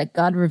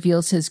God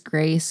reveals his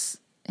grace,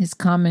 his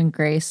common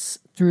grace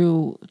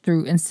through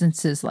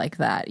instances like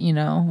that, you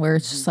know, where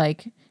it's just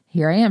like,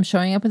 here I am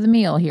showing up with a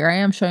meal. Here I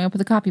am showing up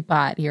with a coffee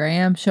pot. Here I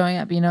am showing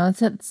up, you know,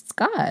 it's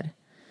God.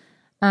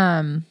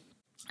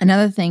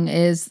 Another thing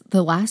is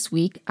the last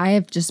week, I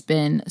have just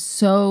been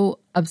so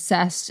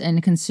obsessed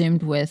and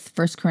consumed with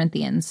 1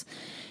 Corinthians.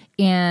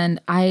 And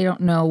I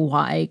don't know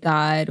why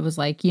God was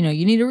like, you know,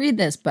 you need to read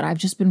this, but I've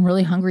just been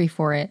really hungry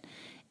for it.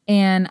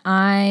 And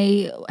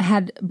I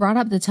had brought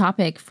up the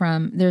topic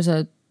from, there's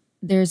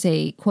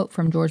a quote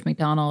from George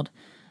MacDonald,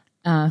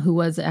 who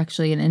was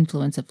actually an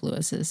influence of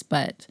Lewis's,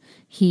 but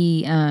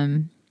he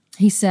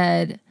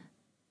said,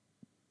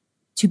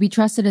 to be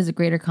trusted is a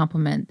greater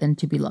compliment than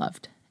to be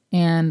loved.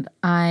 And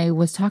I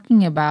was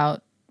talking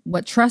about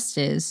what trust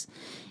is,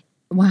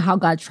 how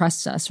God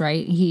trusts us,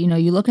 right? You know,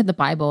 you look at the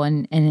Bible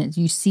and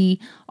you see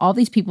all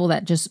these people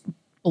that just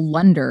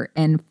blunder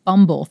and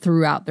fumble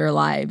throughout their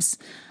lives,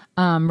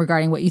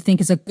 regarding what you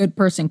think is a good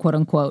person, quote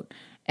unquote,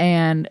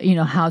 and, you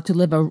know, how to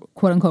live a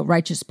quote unquote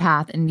righteous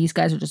path. And these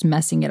guys are just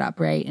messing it up,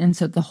 right? And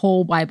so the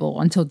whole Bible,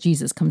 until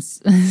Jesus comes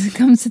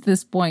to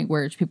this point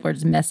where people are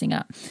just messing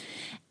up.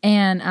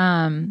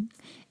 And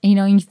you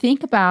know, you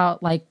think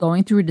about like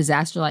going through a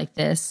disaster like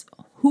this,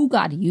 who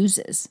God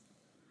uses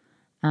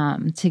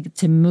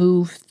to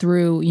move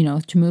through, you know,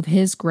 to move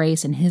his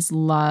grace and his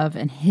love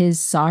and his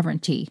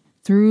sovereignty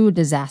through a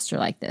disaster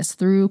like this,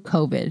 through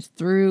COVID,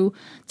 through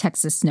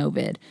Texas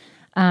snowvid.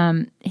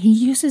 He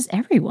uses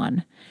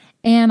everyone.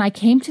 And I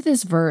came to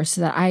this verse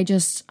that I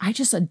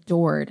just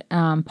adored.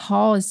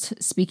 Paul is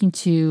speaking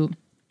to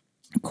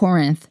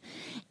Corinth,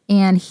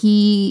 and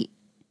he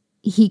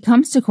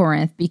comes to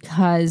Corinth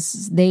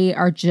because they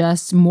are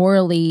just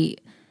morally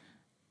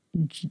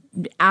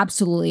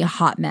absolutely a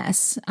hot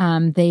mess.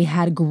 They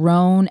had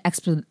grown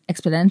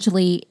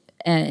exponentially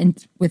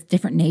and with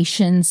different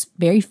nations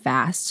very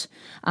fast,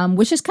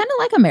 which is kind of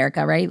like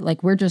America, right?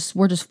 Like we're just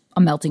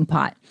a melting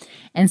pot.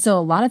 And so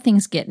a lot of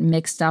things get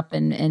mixed up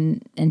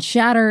and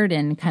shattered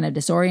and kind of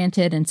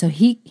disoriented. And so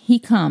he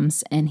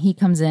comes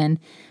in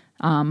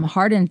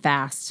hard and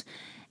fast.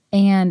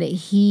 And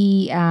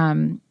he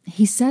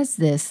says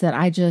this that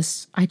I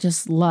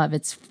just love.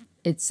 It's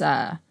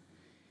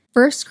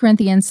 1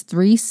 Corinthians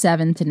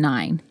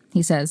 3:7-9.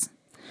 He says,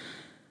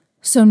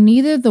 "So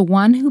neither the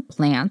one who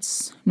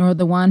plants nor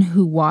the one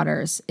who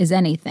waters is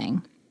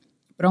anything,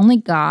 but only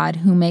God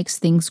who makes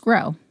things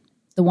grow.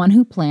 The one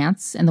who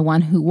plants and the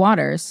one who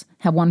waters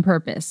have one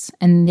purpose,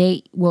 and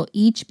they will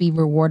each be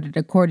rewarded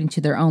according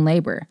to their own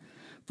labor.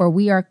 For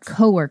we are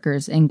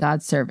co-workers in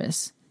God's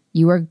service.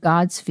 You are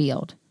God's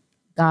field,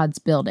 God's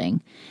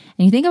building."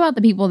 And you think about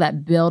the people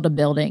that build a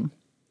building.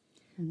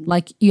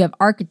 Like you have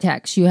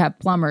architects, you have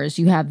plumbers,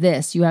 you have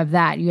this, you have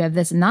that, you have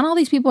this. And not all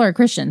these people are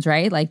Christians,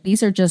 right? Like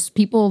these are just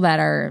people that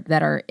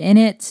are in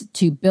it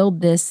to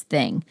build this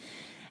thing.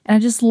 And I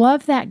just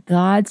love that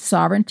God's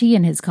sovereignty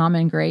and his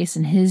common grace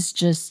and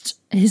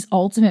his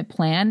ultimate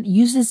plan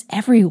uses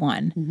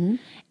everyone. Mm-hmm.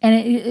 And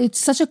it's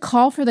such a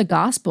call for the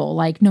gospel.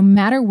 Like no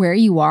matter where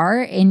you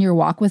are in your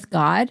walk with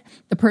God,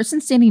 the person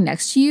standing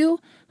next to you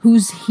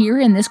who's here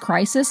in this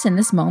crisis, in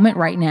this moment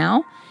right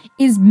now,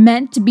 is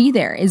meant to be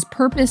there, is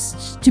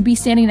purposed to be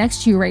standing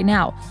next to you right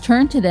now.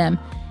 Turn to them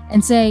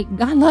and say,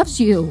 God loves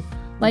you.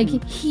 Like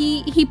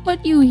he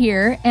put you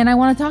here and I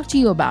want to talk to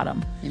you about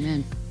him.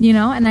 Amen. You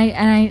know, and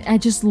I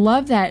just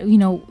love that, you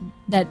know,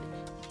 that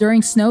during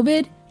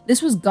snowvid,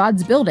 this was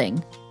God's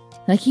building.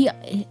 Like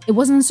it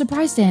wasn't a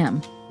surprise to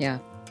him. Yeah.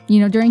 You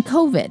know, during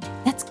COVID,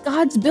 that's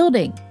God's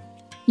building.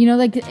 You know,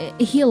 like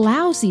he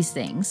allows these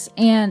things.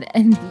 And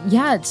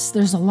yeah,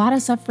 there's a lot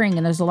of suffering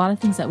and there's a lot of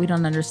things that we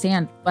don't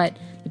understand. But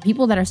the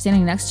people that are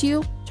standing next to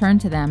you, turn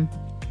to them,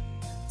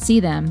 see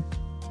them,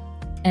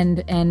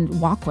 and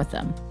walk with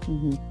them.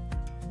 Mm-hmm.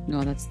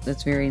 No,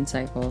 that's very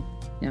insightful.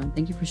 Yeah,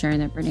 thank you for sharing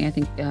that, Brittany. I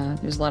think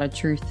there's a lot of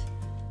truth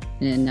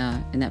in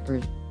that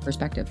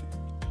perspective.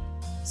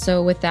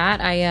 So with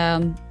that,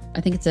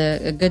 I think it's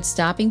a good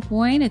stopping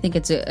point. I think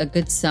it's a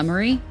good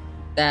summary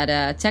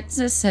that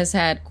Texas has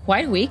had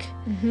quite a week,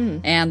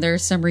 and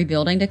there's some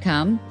rebuilding to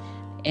come.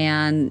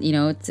 And, you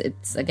know,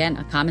 it's again,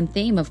 a common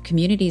theme of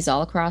communities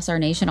all across our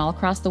nation, all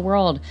across the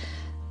world.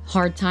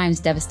 Hard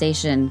times,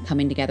 devastation,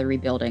 coming together,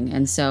 rebuilding.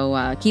 And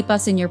so keep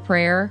us in your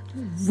prayer.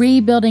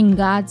 Rebuilding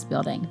God's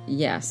building.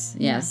 Yes.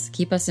 Yeah.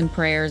 Keep us in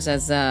prayers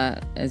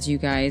as you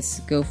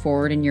guys go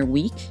forward in your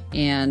week.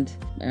 And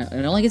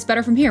it only gets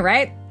better from here,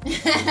 right?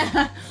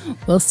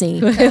 We'll see.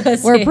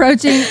 We're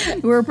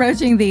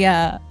approaching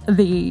the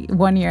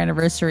 1 year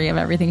anniversary of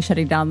everything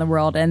shutting down the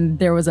world, and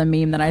there was a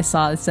meme that I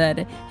saw that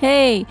said,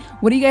 "Hey,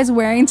 what are you guys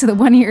wearing to the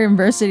 1 year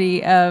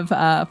anniversary of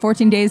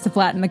 14 days to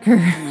flatten the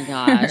curve?" Oh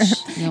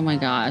my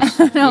gosh.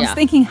 And I was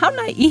thinking, how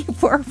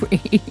naive were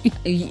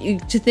we?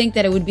 To think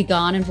that it would be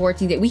gone in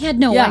 14 days. We had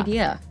no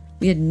idea.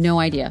 We had no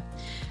idea.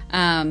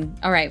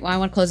 All right. Well, I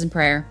want to close in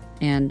prayer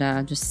and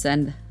just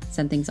send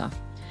things off.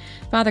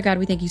 Father God,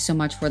 we thank you so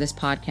much for this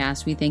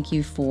podcast. We thank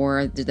you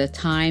for the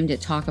time to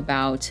talk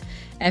about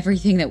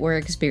everything that we're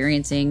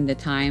experiencing, the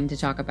time to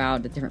talk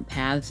about the different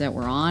paths that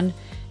we're on,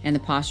 and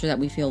the posture that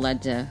we feel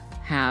led to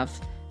have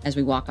as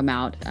we walk them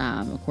out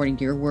according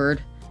to your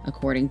word,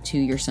 according to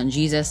your son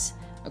Jesus,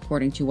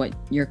 according to what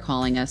you're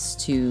calling us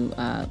to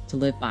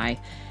live by.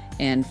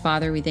 And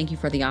Father, we thank you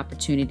for the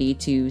opportunity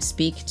to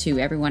speak to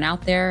everyone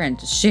out there and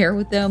to share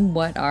with them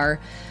what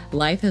our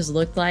life has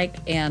looked like.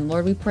 And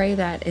Lord, we pray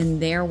that in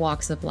their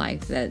walks of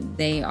life that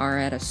they are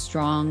at a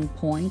strong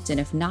point. And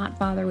if not,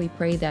 Father, we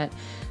pray that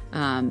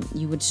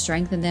you would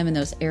strengthen them in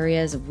those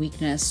areas of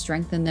weakness,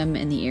 strengthen them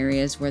in the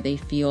areas where they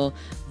feel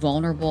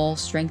vulnerable,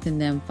 strengthen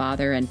them,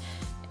 Father,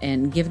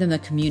 and give them the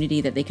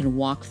community that they can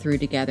walk through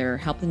together.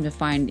 Help them to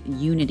find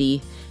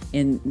unity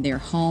in their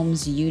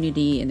homes,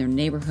 unity in their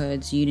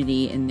neighborhoods,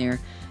 unity in their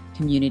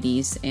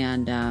communities.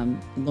 And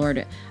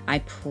Lord, I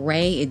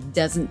pray it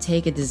doesn't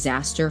take a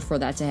disaster for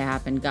that to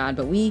happen, God.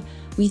 But we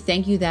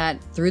thank you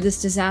that through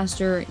this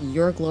disaster,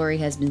 your glory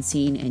has been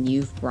seen, and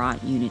you've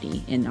brought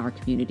unity in our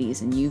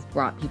communities, and you've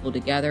brought people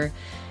together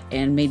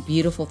and made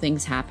beautiful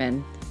things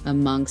happen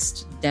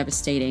amongst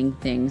devastating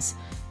things.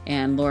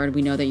 And Lord,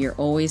 we know that you're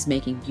always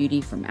making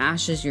beauty from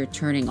ashes. You're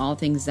turning all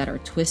things that are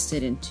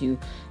twisted into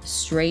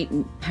straight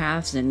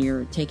paths, and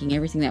you're taking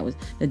everything that was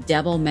the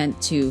devil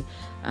meant to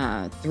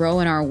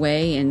throw in our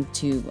way and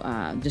to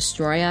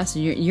destroy us.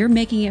 And you're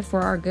making it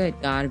for our good,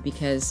 God,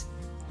 because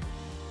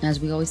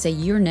as we always say,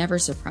 you're never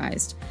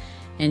surprised,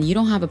 and you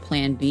don't have a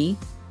plan B.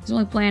 There's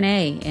only plan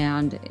A,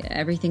 and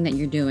everything that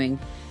you're doing,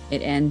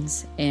 it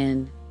ends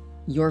in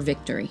your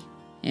victory.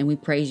 And we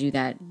praise you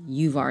that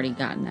you've already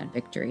gotten that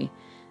victory.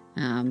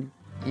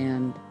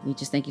 And we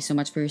just thank you so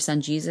much for your son,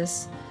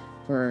 Jesus,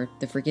 for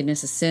the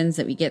forgiveness of sins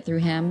that we get through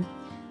him,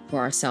 for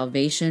our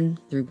salvation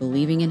through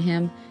believing in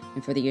him,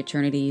 and for the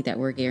eternity that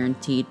we're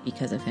guaranteed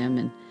because of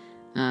him.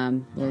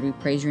 And Lord, we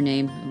praise your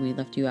name and we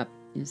lift you up.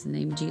 In the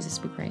name of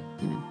Jesus, we pray.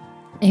 Amen.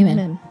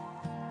 Amen.